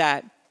suffered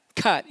that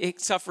cut.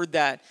 It suffered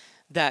that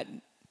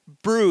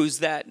bruise,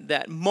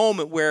 that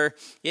moment where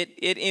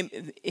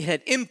it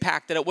had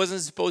impact that it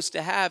wasn't supposed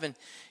to have. And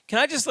can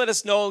I just let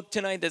us know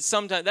tonight that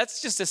sometimes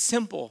that's just a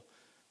simple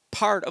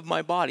part of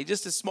my body,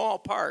 just a small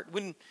part.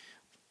 Wouldn't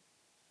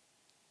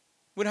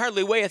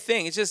hardly weigh a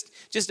thing. It's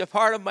just a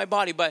part of my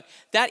body, but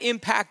that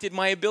impacted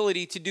my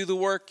ability to do the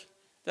work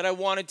that I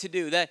wanted to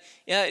do. That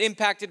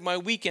impacted my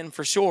weekend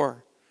for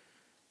sure.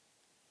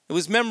 It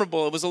was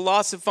memorable. It was a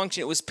loss of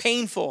function. It was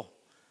painful.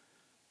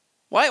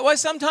 Why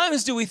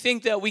sometimes do we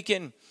think that we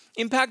can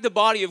impact the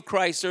body of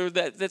Christ, or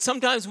that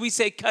sometimes we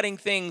say cutting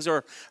things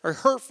or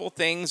hurtful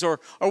things, or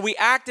we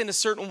act in a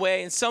certain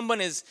way and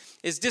someone is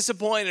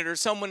disappointed, or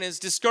someone is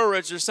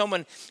discouraged, or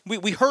someone,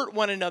 we hurt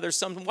one another.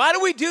 Why do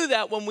we do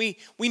that when we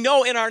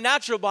know in our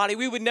natural body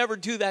we would never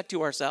do that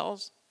to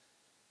ourselves?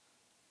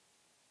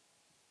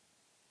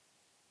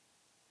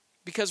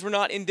 Because we're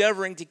not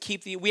endeavoring to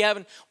keep we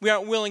aren't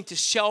willing to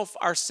shelf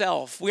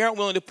ourselves. We aren't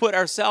willing to put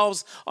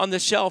ourselves on the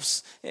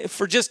shelves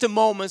for just a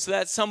moment so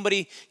that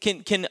somebody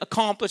can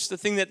accomplish the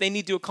thing that they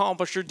need to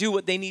accomplish or do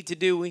what they need to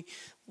do.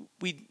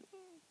 We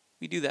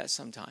do that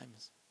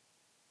sometimes.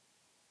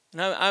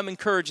 And I'm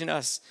encouraging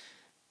us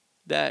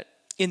that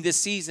in this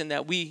season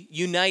that we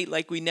unite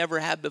like we never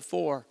have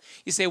before.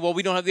 You say, well,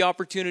 we don't have the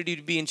opportunity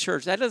to be in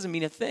church. That doesn't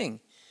mean a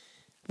thing.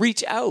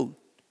 Reach out.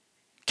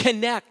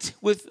 Connect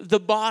with the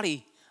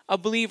body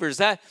of believers.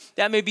 That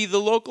may be the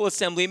local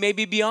assembly. It may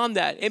be beyond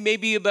that. It may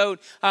be about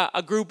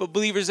a group of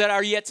believers that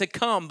are yet to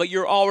come, but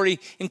you're already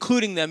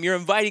including them. You're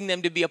inviting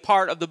them to be a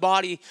part of the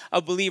body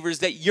of believers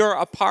that you're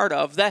a part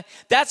of.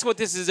 That's what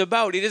this is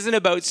about. It isn't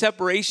about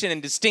separation and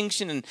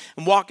distinction and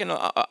walking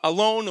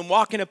alone and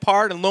walking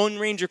apart and Lone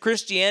Ranger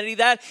Christianity.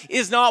 That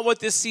is not what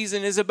this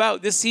season is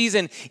about. This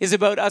season is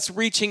about us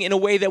reaching in a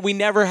way that we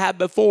never had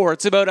before.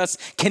 It's about us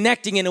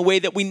connecting in a way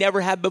that we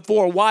never had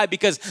before. Why?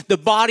 Because the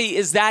body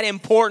is that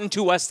important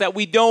to us that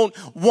we don't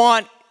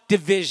want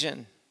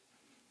division.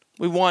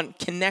 We want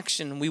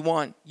connection. We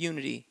want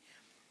unity.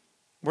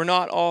 We're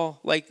not all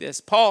like this.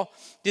 Paul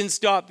didn't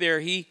stop there.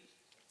 He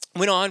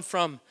went on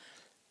from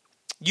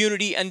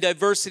unity and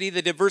diversity,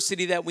 the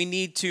diversity that we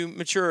need, to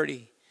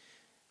maturity.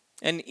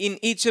 And in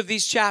each of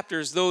these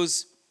chapters,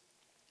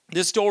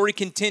 this story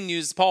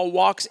continues. Paul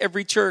walks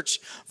every church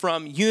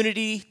from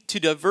unity to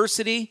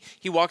diversity.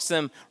 He walks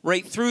them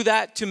right through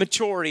that to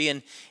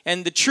maturity.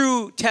 And the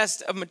true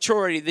test of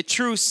maturity, the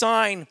true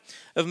sign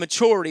of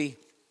maturity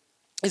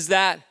is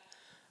that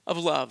of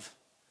love.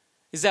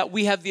 Is that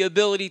we have the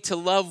ability to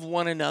love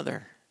one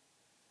another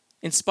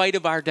in spite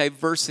of our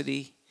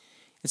diversity,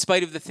 in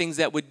spite of the things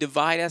that would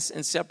divide us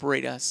and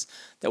separate us,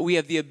 that we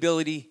have the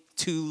ability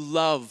to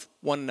love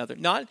one another,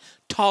 not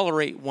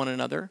tolerate one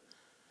another,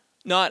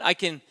 not I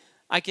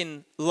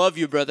can love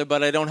you, brother,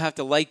 but I don't have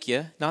to like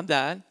you. Not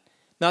that.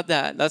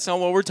 That's not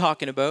what we're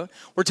talking about.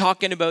 We're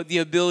talking about the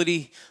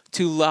ability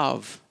to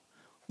love,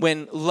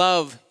 when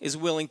love is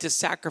willing to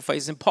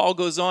sacrifice. And Paul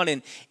goes on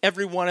in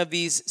every one of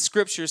these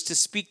scriptures to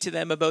speak to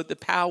them about the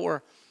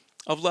power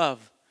of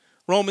love.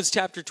 Romans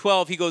chapter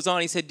 12, he goes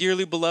on, he said,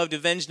 "Dearly beloved,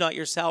 avenge not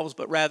yourselves,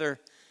 but rather,"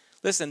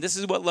 listen, this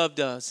is what love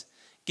does,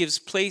 "gives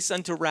place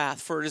unto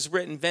wrath. For it is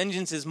written,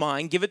 vengeance is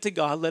mine, give it to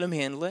God, let him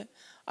handle it.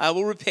 I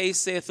will repay,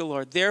 saith the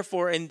Lord.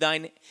 Therefore,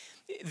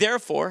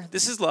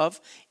 this is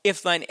love,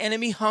 if thine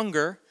enemy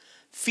hunger,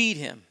 feed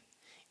him.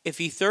 If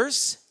he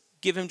thirsts,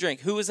 give him drink."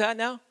 Who is that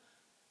now?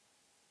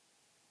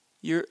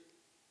 Your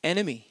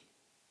enemy.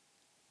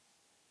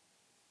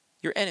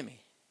 Your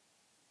enemy.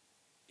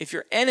 If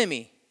your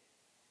enemy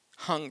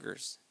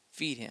hungers,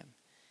 feed him.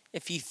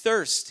 If he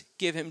thirsts,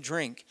 give him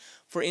drink.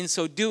 For in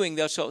so doing,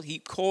 thou shalt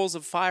heap coals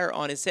of fire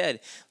on his head.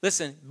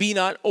 Listen, be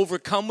not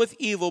overcome with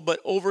evil,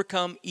 but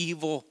overcome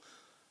evil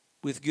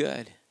with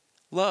good.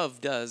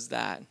 Love does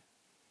that.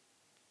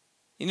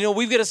 You know,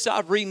 we've got to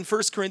stop reading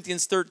 1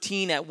 Corinthians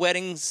 13 at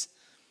weddings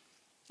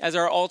as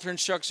our altar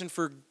instruction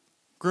for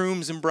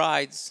grooms and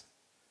brides.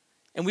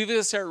 And we've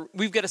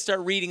got to start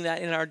reading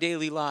that in our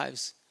daily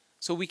lives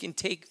so we can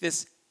take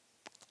this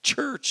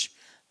church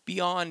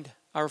beyond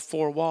our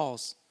four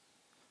walls.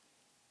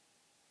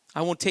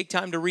 I won't take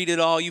time to read it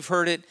all. You've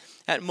heard it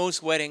at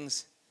most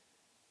weddings.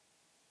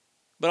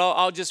 But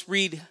I'll just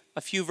read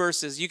a few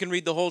verses. You can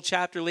read the whole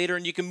chapter later,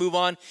 and you can move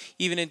on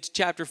even into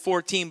chapter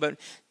 14. But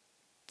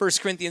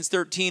 1 Corinthians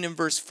 13 and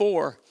verse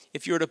 4,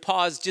 if you were to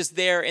pause just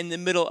there in the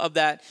middle of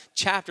that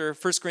chapter,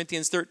 1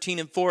 Corinthians 13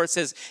 and 4, it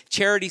says,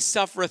 "Charity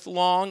suffereth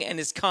long and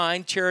is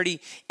kind.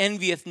 Charity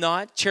envieth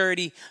not.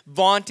 Charity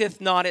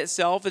vaunteth not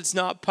itself. It's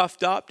not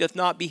puffed up, doth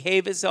not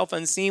behave itself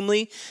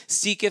unseemly,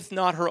 seeketh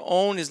not her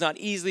own, is not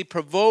easily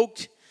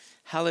provoked."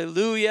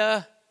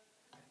 Hallelujah.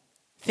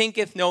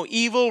 "Thinketh no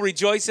evil,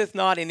 rejoiceth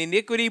not in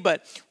iniquity,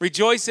 but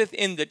rejoiceth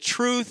in the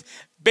truth,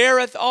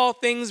 beareth all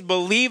things,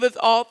 believeth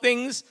all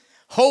things,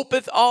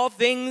 hopeth all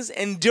things,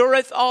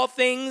 endureth all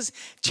things.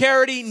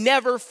 Charity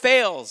never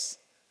fails."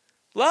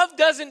 Love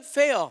doesn't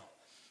fail.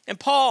 And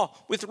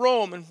Paul with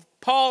Rome and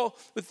Paul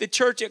with the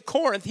church at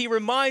Corinth, he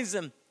reminds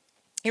them,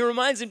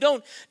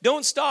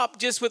 don't stop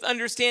just with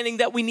understanding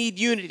that we need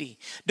unity.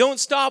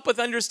 Don't stop with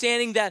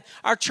understanding that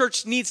our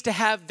church needs to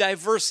have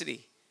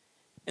diversity.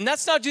 And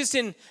that's not just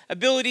in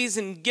abilities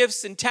and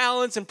gifts and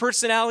talents and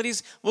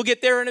personalities. We'll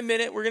get there in a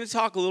minute. We're going to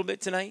talk a little bit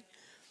tonight.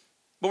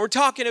 But we're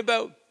talking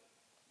about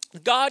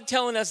God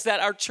telling us that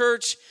our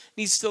church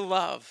needs to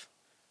love.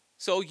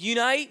 So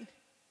unite,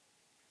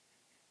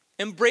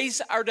 embrace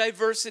our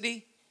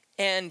diversity,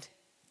 and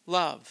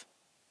love.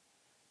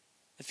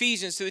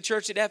 Ephesians, to the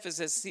church at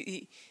Ephesus,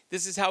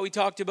 this is how he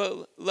talked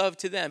about love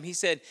to them. He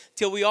said,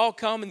 "Till we all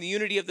come in the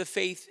unity of the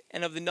faith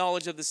and of the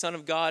knowledge of the Son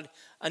of God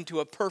unto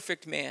a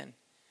perfect man,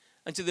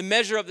 unto the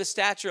measure of the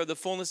stature of the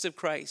fullness of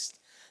Christ,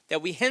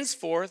 that we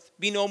henceforth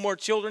be no more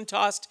children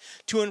tossed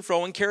to and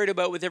fro and carried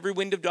about with every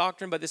wind of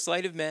doctrine by the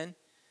sleight of men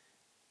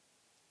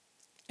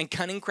and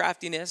cunning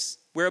craftiness,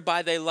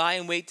 whereby they lie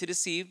in wait to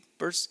deceive.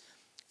 Verse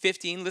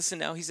 15, listen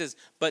now, he says,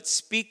 but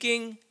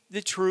speaking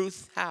the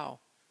truth, how?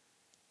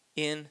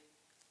 In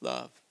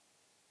love.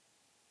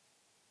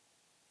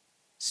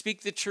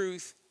 Speak the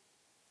truth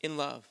in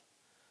love.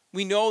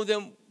 We know that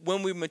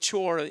when we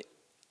mature,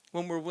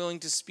 when we're willing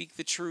to speak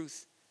the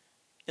truth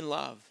in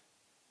love.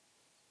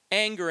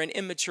 Anger and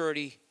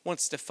immaturity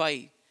wants to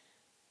fight.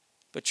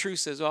 But truth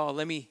says,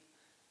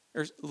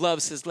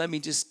 love says, let me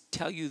just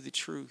tell you the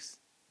truth.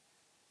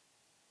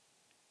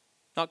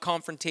 Not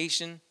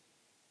confrontation.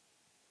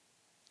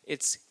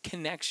 It's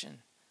connection.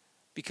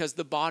 Because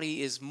the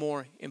body is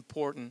more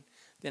important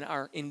than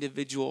our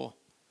individual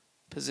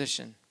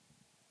position.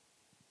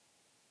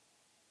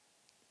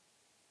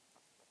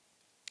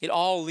 It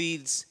all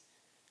leads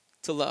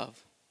to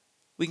love.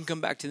 We can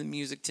come back to the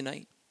music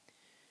tonight.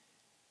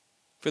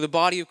 For the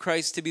body of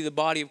Christ to be the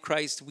body of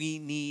Christ, we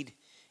need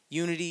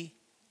unity,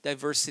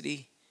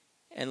 diversity,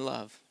 and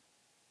love.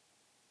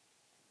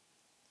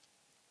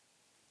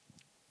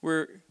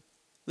 We're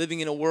living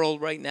in a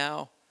world right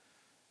now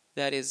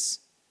that is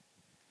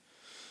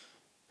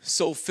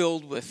so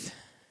filled with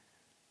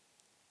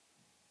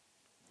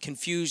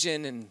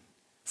confusion and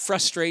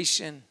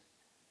frustration.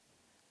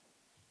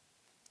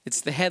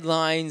 It's the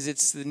headlines,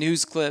 it's the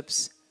news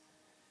clips.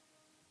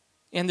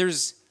 And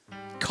there's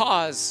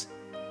cause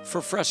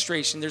for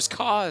frustration. There's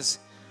cause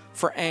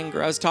for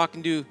anger. I was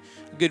talking to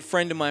a good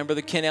friend of mine,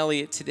 Brother Ken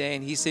Elliott, today,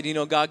 and he said,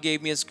 God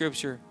gave me a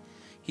scripture.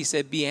 He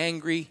said, be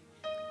angry,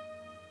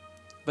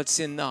 but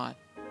sin not.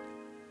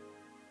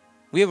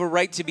 We have a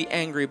right to be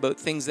angry about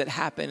things that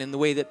happen and the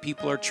way that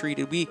people are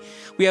treated.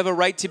 We have a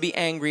right to be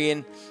angry,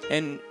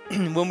 and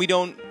when we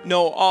don't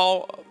know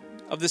all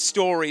of the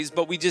stories,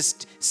 but we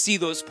just see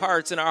those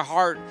parts and our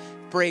heart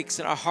breaks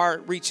and our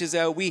heart reaches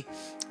out. We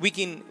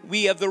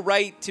have the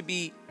right to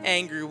be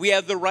angry. We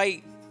have the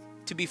right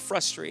to be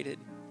frustrated.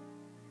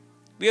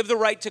 We have the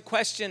right to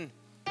question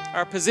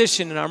our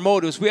position and our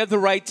motives. We have the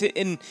right to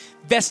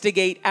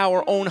investigate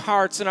our own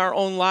hearts and our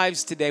own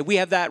lives today. We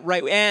have that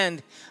right,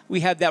 and we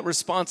have that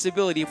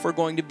responsibility if we're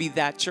going to be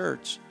that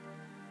church.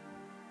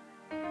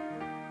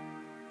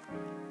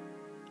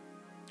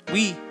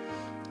 We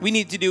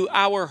need to do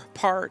our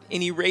part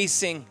in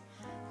erasing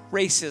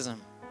racism.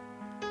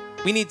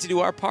 We need to do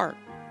our part.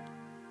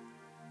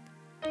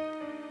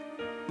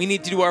 We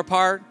need to do our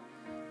part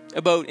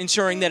about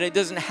ensuring that it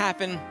doesn't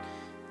happen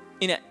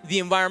in the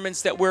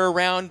environments that we're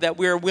around, that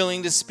we're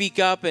willing to speak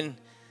up and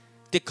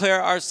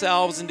declare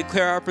ourselves and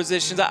declare our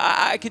positions.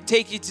 I could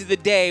take you to the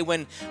day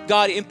when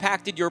God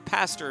impacted your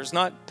pastors,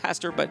 not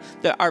pastor, but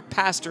our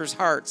pastors'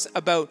 hearts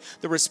about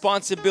the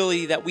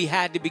responsibility that we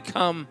had to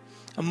become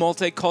a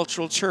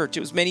multicultural church. It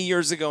was many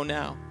years ago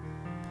now.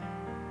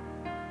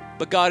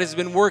 But God has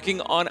been working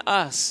on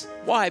us.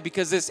 Why?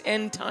 Because this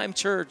end time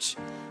church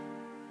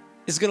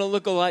is going to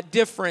look a lot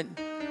different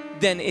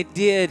than it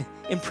did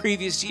in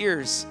previous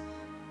years.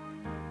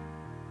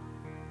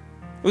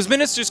 It was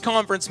Ministers'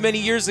 Conference many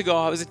years ago.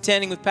 I was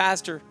attending with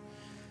Pastor.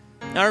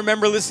 And I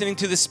remember listening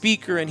to the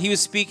speaker, and he was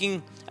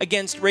speaking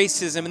against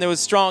racism, and there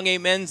was strong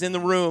amens in the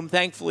room,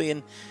 thankfully,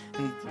 and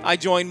I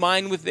joined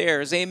mine with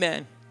theirs.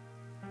 Amen.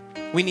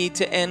 We need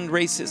to end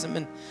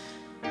racism.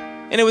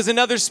 And it was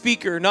another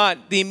speaker,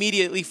 not the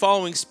immediately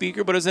following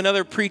speaker, but it was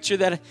another preacher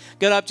that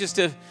got up just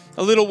a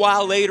little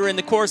while later in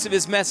the course of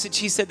his message.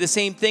 He said the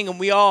same thing, and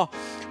we all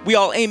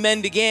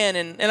amened again.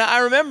 And I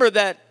remember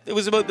that it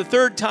was about the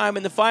third time,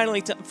 and the final.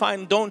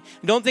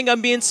 Don't think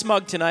I'm being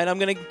smug tonight. I'm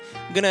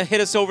gonna hit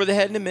us over the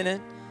head in a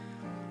minute.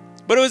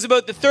 But it was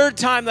about the third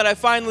time that I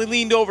finally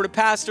leaned over to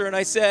Pastor and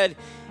I said,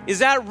 "Is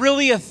that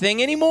really a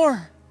thing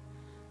anymore?"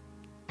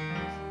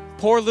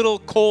 Poor little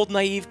cold,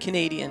 naive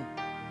Canadian.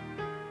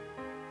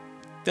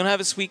 Don't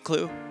have a sweet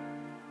clue.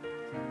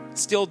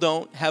 Still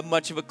don't have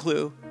much of a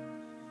clue.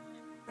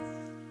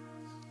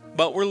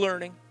 But we're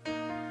learning.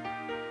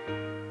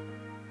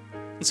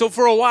 And so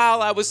for a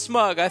while I was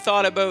smug. I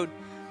thought about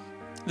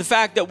the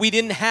fact that we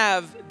didn't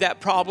have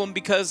that problem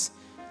because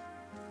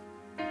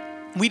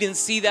we didn't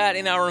see that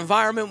in our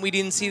environment. We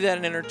didn't see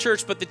that in our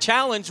church. But the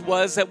challenge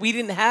was that we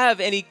didn't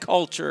have any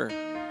culture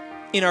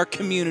in our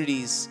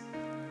communities.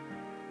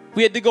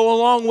 We had to go a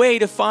long way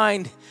to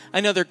find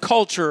another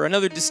culture,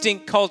 another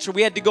distinct culture.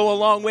 We had to go a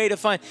long way to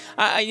find.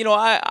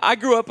 I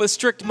grew up with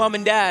strict mom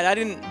and dad.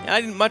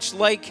 I didn't much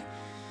like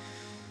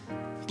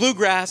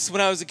bluegrass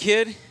when I was a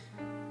kid.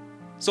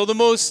 So the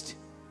most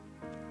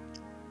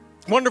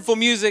wonderful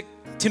music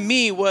to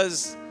me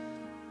was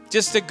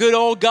just a good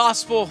old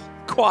gospel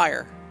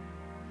choir.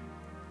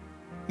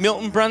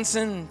 Milton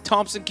Brunson,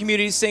 Thompson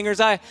Community Singers.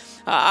 I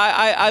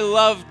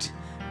loved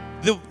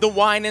the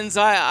Winans.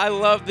 I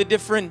loved the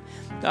different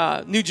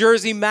New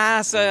Jersey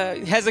Mass,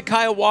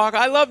 Hezekiah Walker.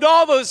 I loved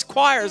all those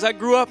choirs. I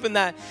grew up in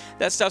that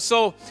stuff.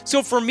 So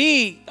for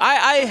me,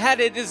 I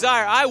had a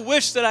desire. I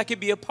wish that I could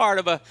be a part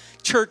of a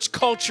church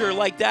culture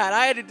like that.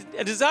 I had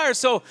a desire.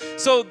 So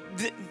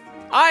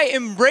I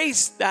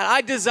embraced that.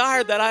 I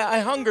desired that. I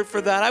hungered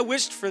for that. I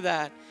wished for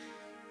that.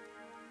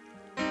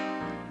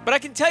 But I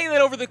can tell you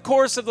that over the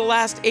course of the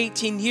last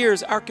 18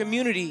 years, our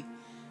community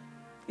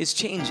is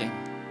changing.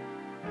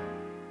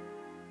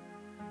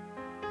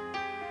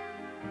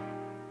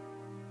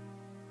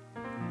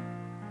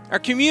 Our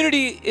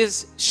community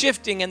is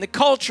shifting and the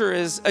culture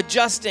is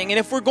adjusting. And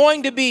if we're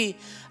going to be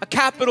a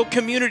Capital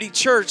Community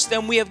Church,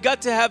 then we have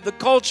got to have the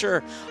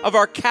culture of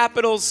our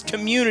Capital's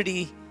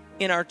community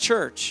in our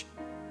church.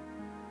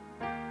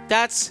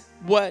 That's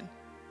what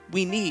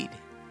we need.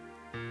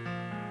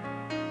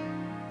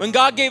 When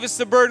God gave us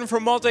the burden for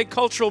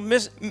multicultural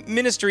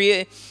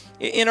ministry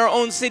in our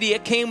own city,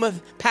 it came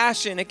with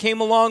passion. It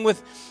came along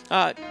with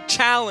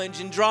challenge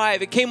and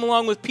drive. It came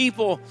along with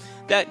people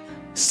that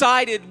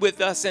sided with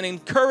us and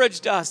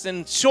encouraged us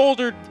and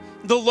shouldered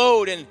the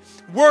load and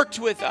worked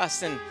with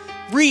us and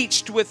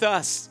reached with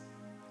us.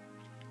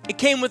 It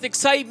came with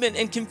excitement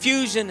and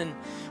confusion, and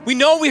we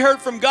know we heard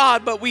from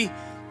God, but we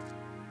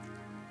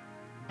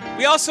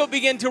also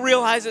began to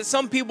realize that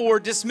some people were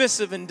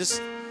dismissive and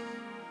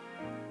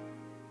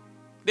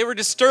they were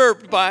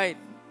disturbed by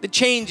the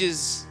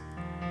changes,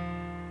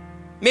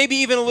 maybe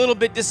even a little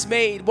bit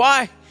dismayed.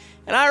 Why?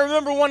 And I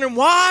remember wondering,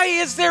 why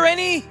is there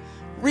any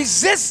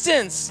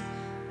resistance?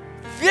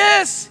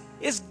 This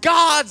is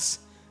God's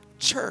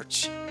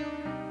church.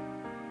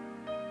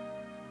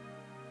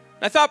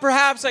 I thought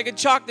perhaps I could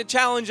chalk the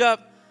challenge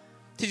up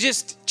to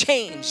just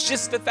change,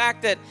 just the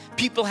fact that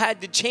people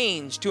had to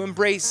change to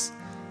embrace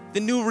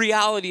the new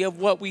reality of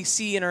what we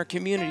see in our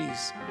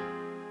communities.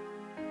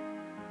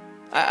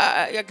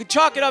 I could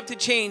chalk it up to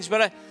change,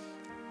 but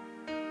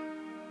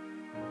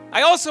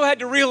I also had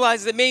to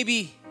realize that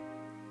maybe,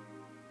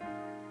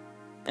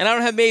 and I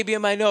don't have maybe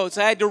in my notes,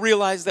 I had to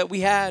realize that we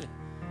had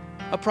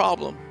a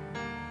problem.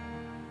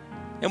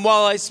 And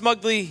while I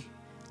smugly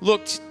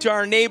looked to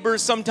our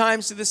neighbors,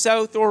 sometimes to the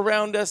south or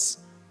around us,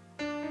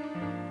 I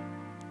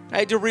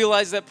had to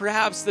realize that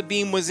perhaps the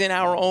beam was in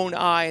our own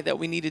eye that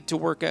we needed to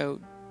work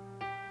out.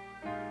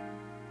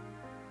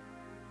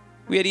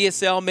 We had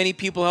ESL, many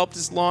people helped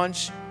us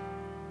launch.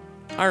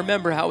 I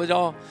remember how it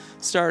all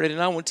started,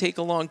 and I won't take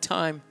a long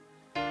time.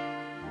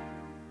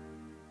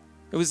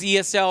 It was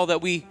ESL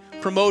that we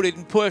promoted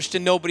and pushed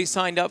and nobody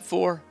signed up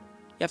for.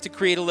 You have to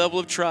create a level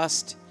of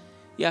trust.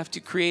 You have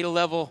to create a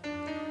level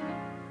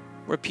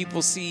where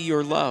people see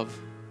your love.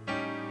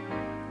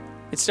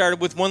 It started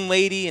with one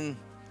lady, and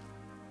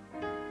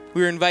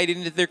we were invited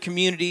into their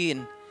community,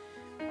 and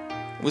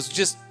it was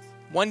just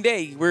one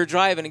day we were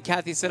driving, and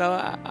Kathy said,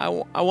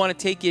 I want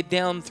to take you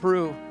down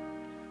through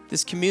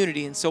this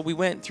community. And so we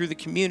went through the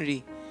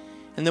community,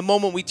 and the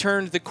moment we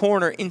turned the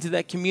corner into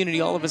that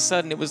community, all of a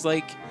sudden it was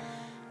like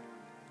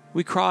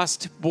we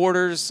crossed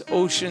borders,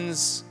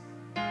 oceans,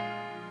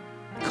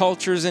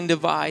 cultures, and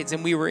divides,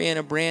 and we were in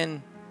a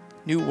brand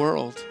new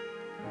world,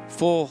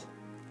 full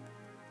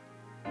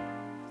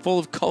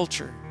of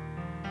culture,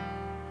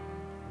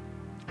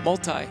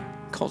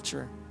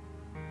 multicultural.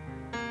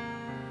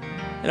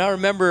 And I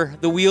remember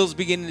the wheels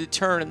beginning to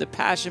turn and the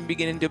passion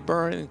beginning to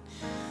burn and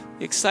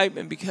the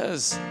excitement,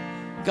 because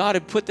God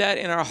had put that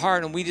in our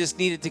heart and we just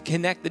needed to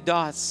connect the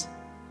dots.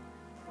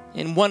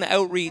 In one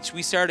outreach,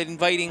 we started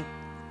inviting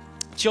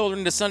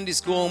children to Sunday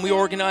school, and we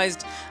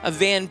organized a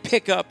van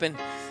pickup, and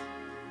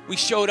we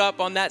showed up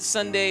on that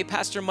Sunday.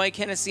 Pastor Mike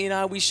Hennessy and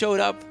I, we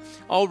showed up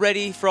all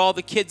ready for all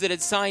the kids that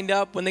had signed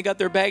up when they got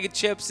their bag of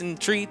chips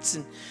and treats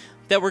and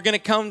that were going to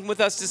come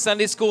with us to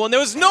Sunday school, and there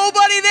was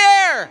nobody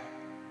there.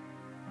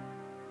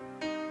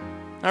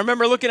 I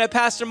remember looking at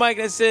Pastor Mike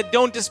and I said,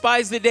 don't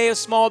despise the day of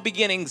small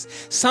beginnings.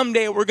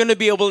 Someday we're going to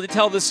be able to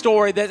tell the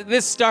story that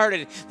this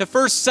started. The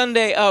first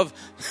Sunday of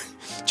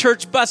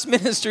church bus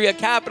ministry at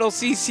Capital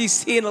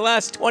CCC in the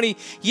last 20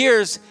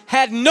 years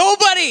had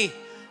nobody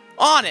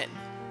on it.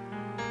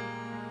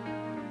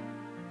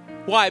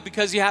 Why?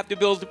 Because you have to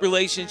build a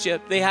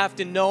relationship. They have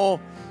to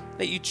know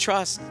that you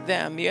trust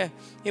them. Yeah,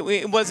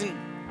 it wasn't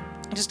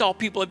just all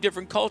people of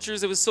different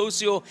cultures. It was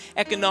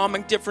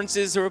socioeconomic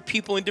differences. There were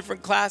people in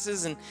different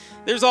classes, and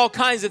there's all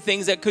kinds of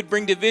things that could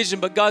bring division,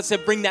 but God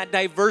said bring that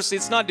diversity.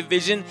 It's not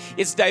division,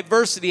 it's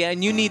diversity,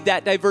 and you need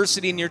that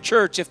diversity in your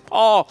church. If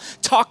Paul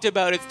talked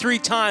about it 3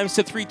 times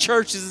to 3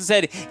 churches and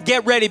said,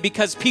 get ready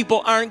because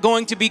people aren't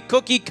going to be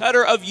cookie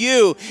cutter of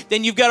you,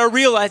 then you've got to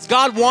realize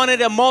God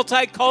wanted a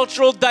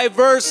multicultural,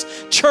 diverse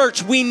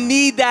church. We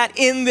need that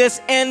in this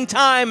end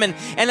time, and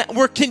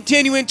we're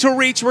continuing to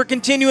reach. We're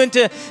continuing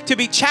to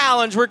be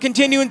challenged. We're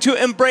continuing to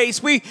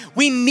embrace. We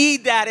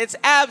need that. It's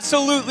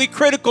absolutely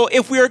critical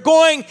if we are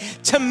going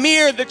to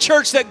mirror the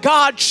church that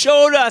God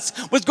showed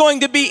us was going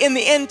to be in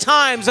the end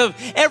times, of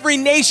every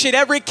nation,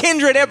 every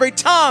kindred, every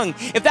tongue.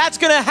 If that's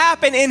going to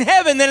happen in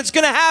heaven, then it's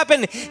going to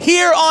happen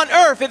here on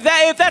earth.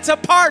 If that's a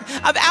part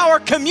of our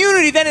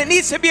community, then it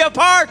needs to be a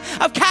part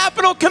of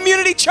Capital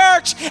Community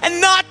Church,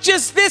 and not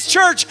just this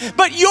church,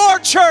 but your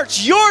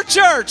church. Your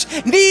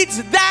church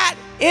needs that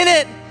in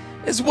it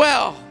as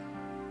well.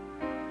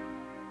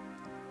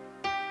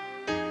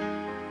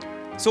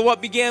 So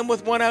what began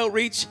with one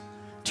outreach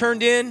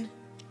turned into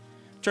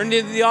turned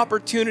into the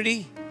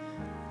opportunity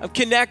of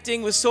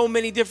connecting with so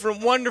many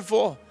different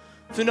wonderful,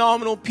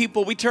 phenomenal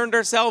people. We turned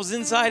ourselves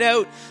inside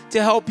out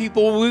to help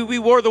people. We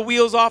wore the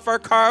wheels off our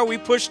car. We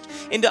pushed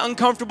into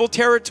uncomfortable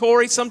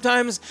territory.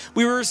 Sometimes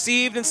we were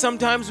received and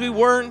sometimes we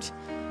weren't.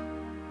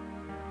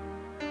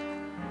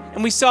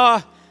 And we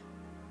saw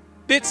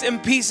bits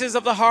and pieces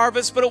of the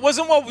harvest, but it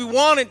wasn't what we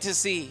wanted to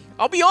see.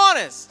 I'll be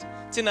honest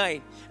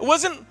tonight. It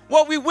wasn't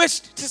what we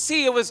wished to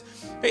see.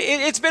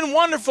 It's been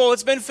wonderful.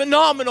 It's been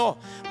phenomenal.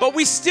 But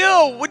we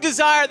still would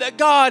desire that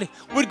God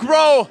would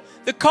grow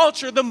the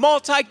culture, the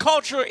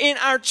multicultural in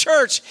our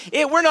church.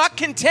 We're not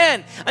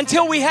content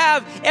until we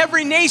have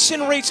every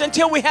nation reached,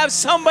 until we have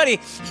somebody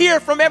here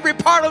from every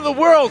part of the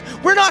world.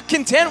 We're not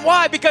content.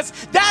 Why? Because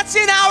that's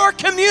in our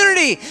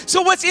community.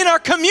 So what's in our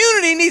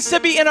community needs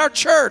to be in our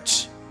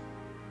church.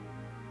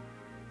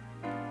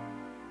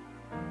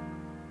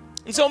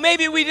 And so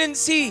maybe we didn't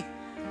see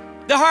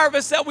the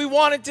harvest that we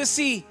wanted to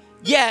see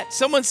yet.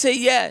 Someone say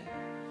yet.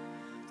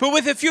 But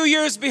with a few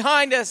years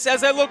behind us,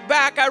 as I look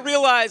back, I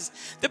realized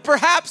that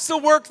perhaps the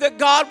work that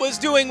God was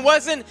doing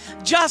wasn't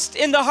just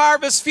in the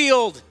harvest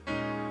field,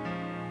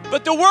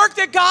 but the work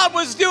that God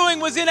was doing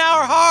was in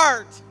our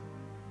heart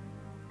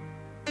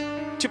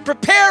to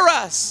prepare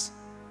us,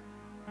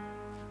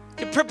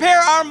 to prepare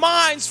our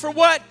minds for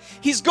what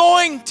He's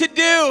going to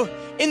do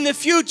in the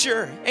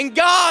future. And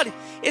God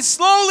is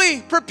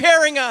slowly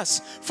preparing us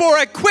for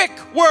a quick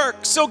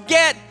work, so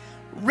get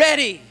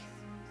ready.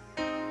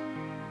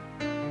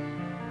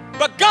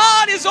 But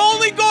God is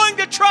only going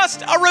to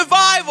trust a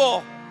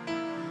revival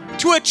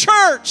to a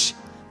church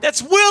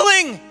that's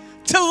willing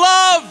to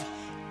love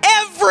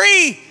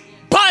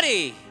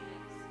everybody.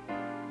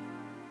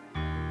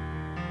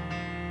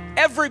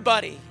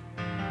 Everybody.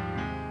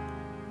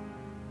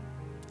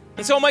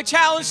 And so my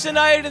challenge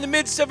tonight in the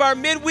midst of our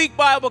midweek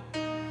Bible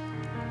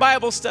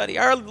study,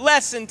 our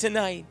lesson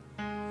tonight,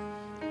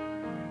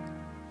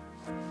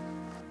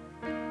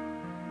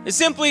 is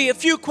simply a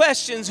few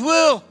questions.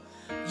 Will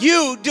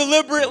you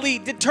deliberately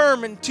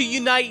determine to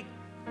unite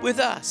with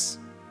us?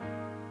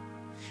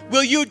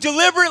 Will you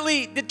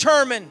deliberately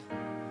determine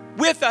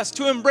with us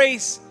to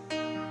embrace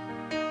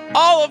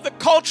all of the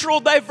cultural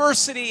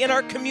diversity in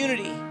our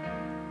community?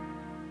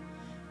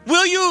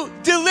 Will you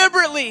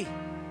deliberately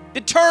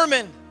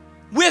determine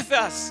with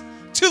us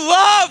to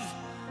love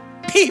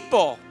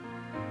people?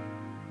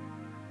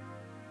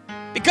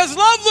 Because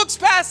love looks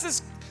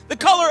past the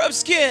color of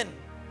skin,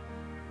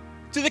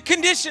 to the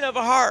condition of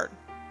a heart,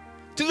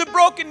 to the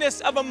brokenness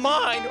of a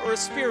mind or a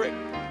spirit.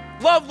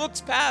 Love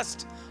looks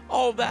past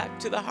all that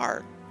to the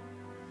heart.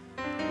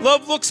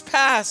 Love looks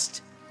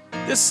past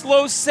the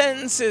slow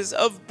sentences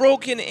of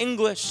broken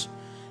English,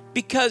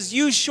 because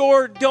you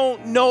sure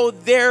don't know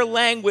their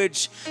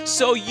language.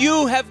 So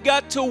you have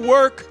got to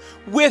work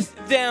with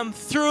them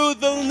through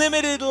the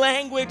limited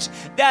language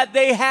that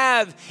they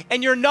have.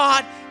 And you're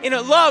not in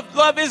a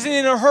love isn't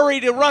in a hurry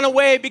to run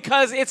away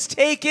because it's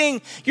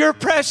taking your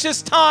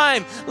precious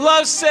time.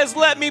 Love says,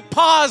 let me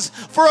pause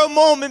for a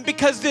moment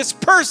because this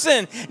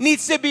person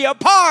needs to be a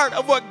part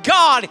of what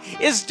God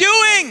is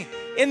doing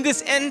in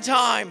this end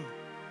time.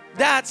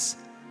 That's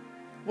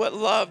what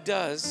love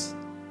does.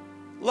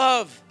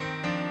 Love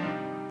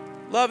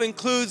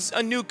includes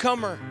a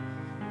newcomer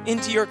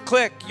into your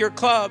clique, your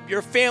club,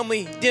 your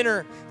family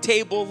dinner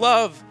table.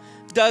 Love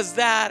does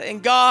that.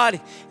 And God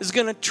is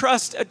going to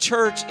trust a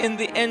church in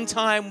the end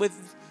time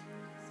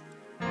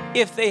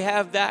if they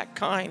have that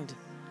kind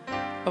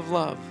of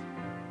love.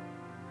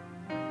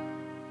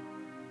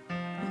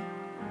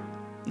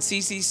 And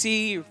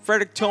CCC,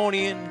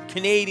 Frederictonian,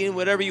 Canadian,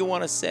 whatever you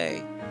want to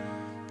say,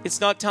 it's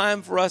not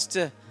time for us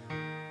to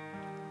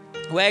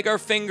wag our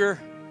finger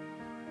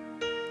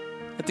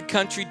at the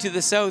country to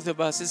the south of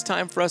us. It's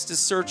time for us to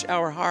search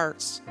our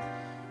hearts,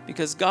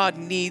 because God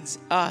needs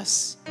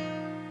us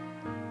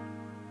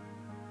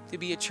to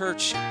be a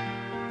church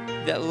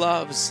that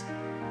loves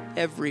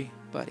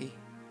everybody.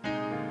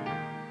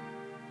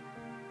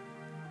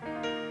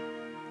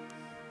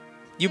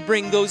 You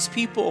bring those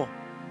people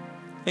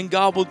and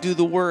God will do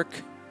the work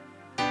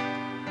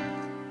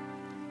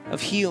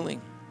of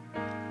healing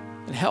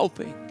and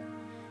helping.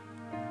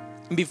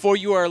 And before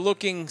you are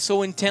looking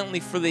so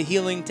intently for the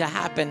healing to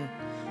happen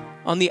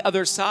on the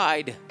other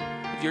side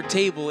of your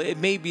table, it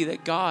may be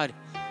that God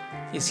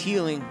is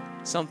healing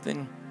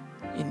something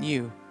in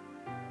you.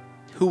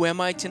 Who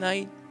am I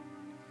tonight?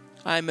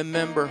 I'm a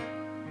member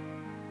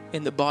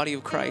in the body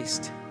of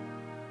Christ.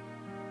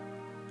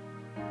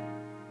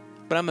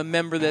 But I'm a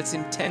member that's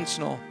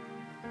intentional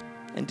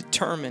and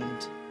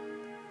determined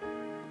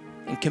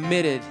and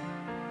committed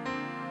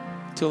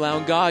to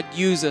allowing God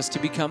use us to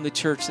become the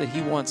church that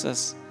He wants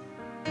us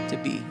to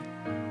be.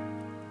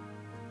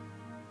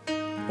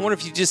 I wonder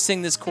if you just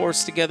sing this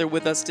chorus together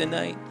with us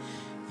tonight.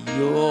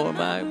 You're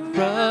my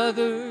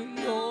brother.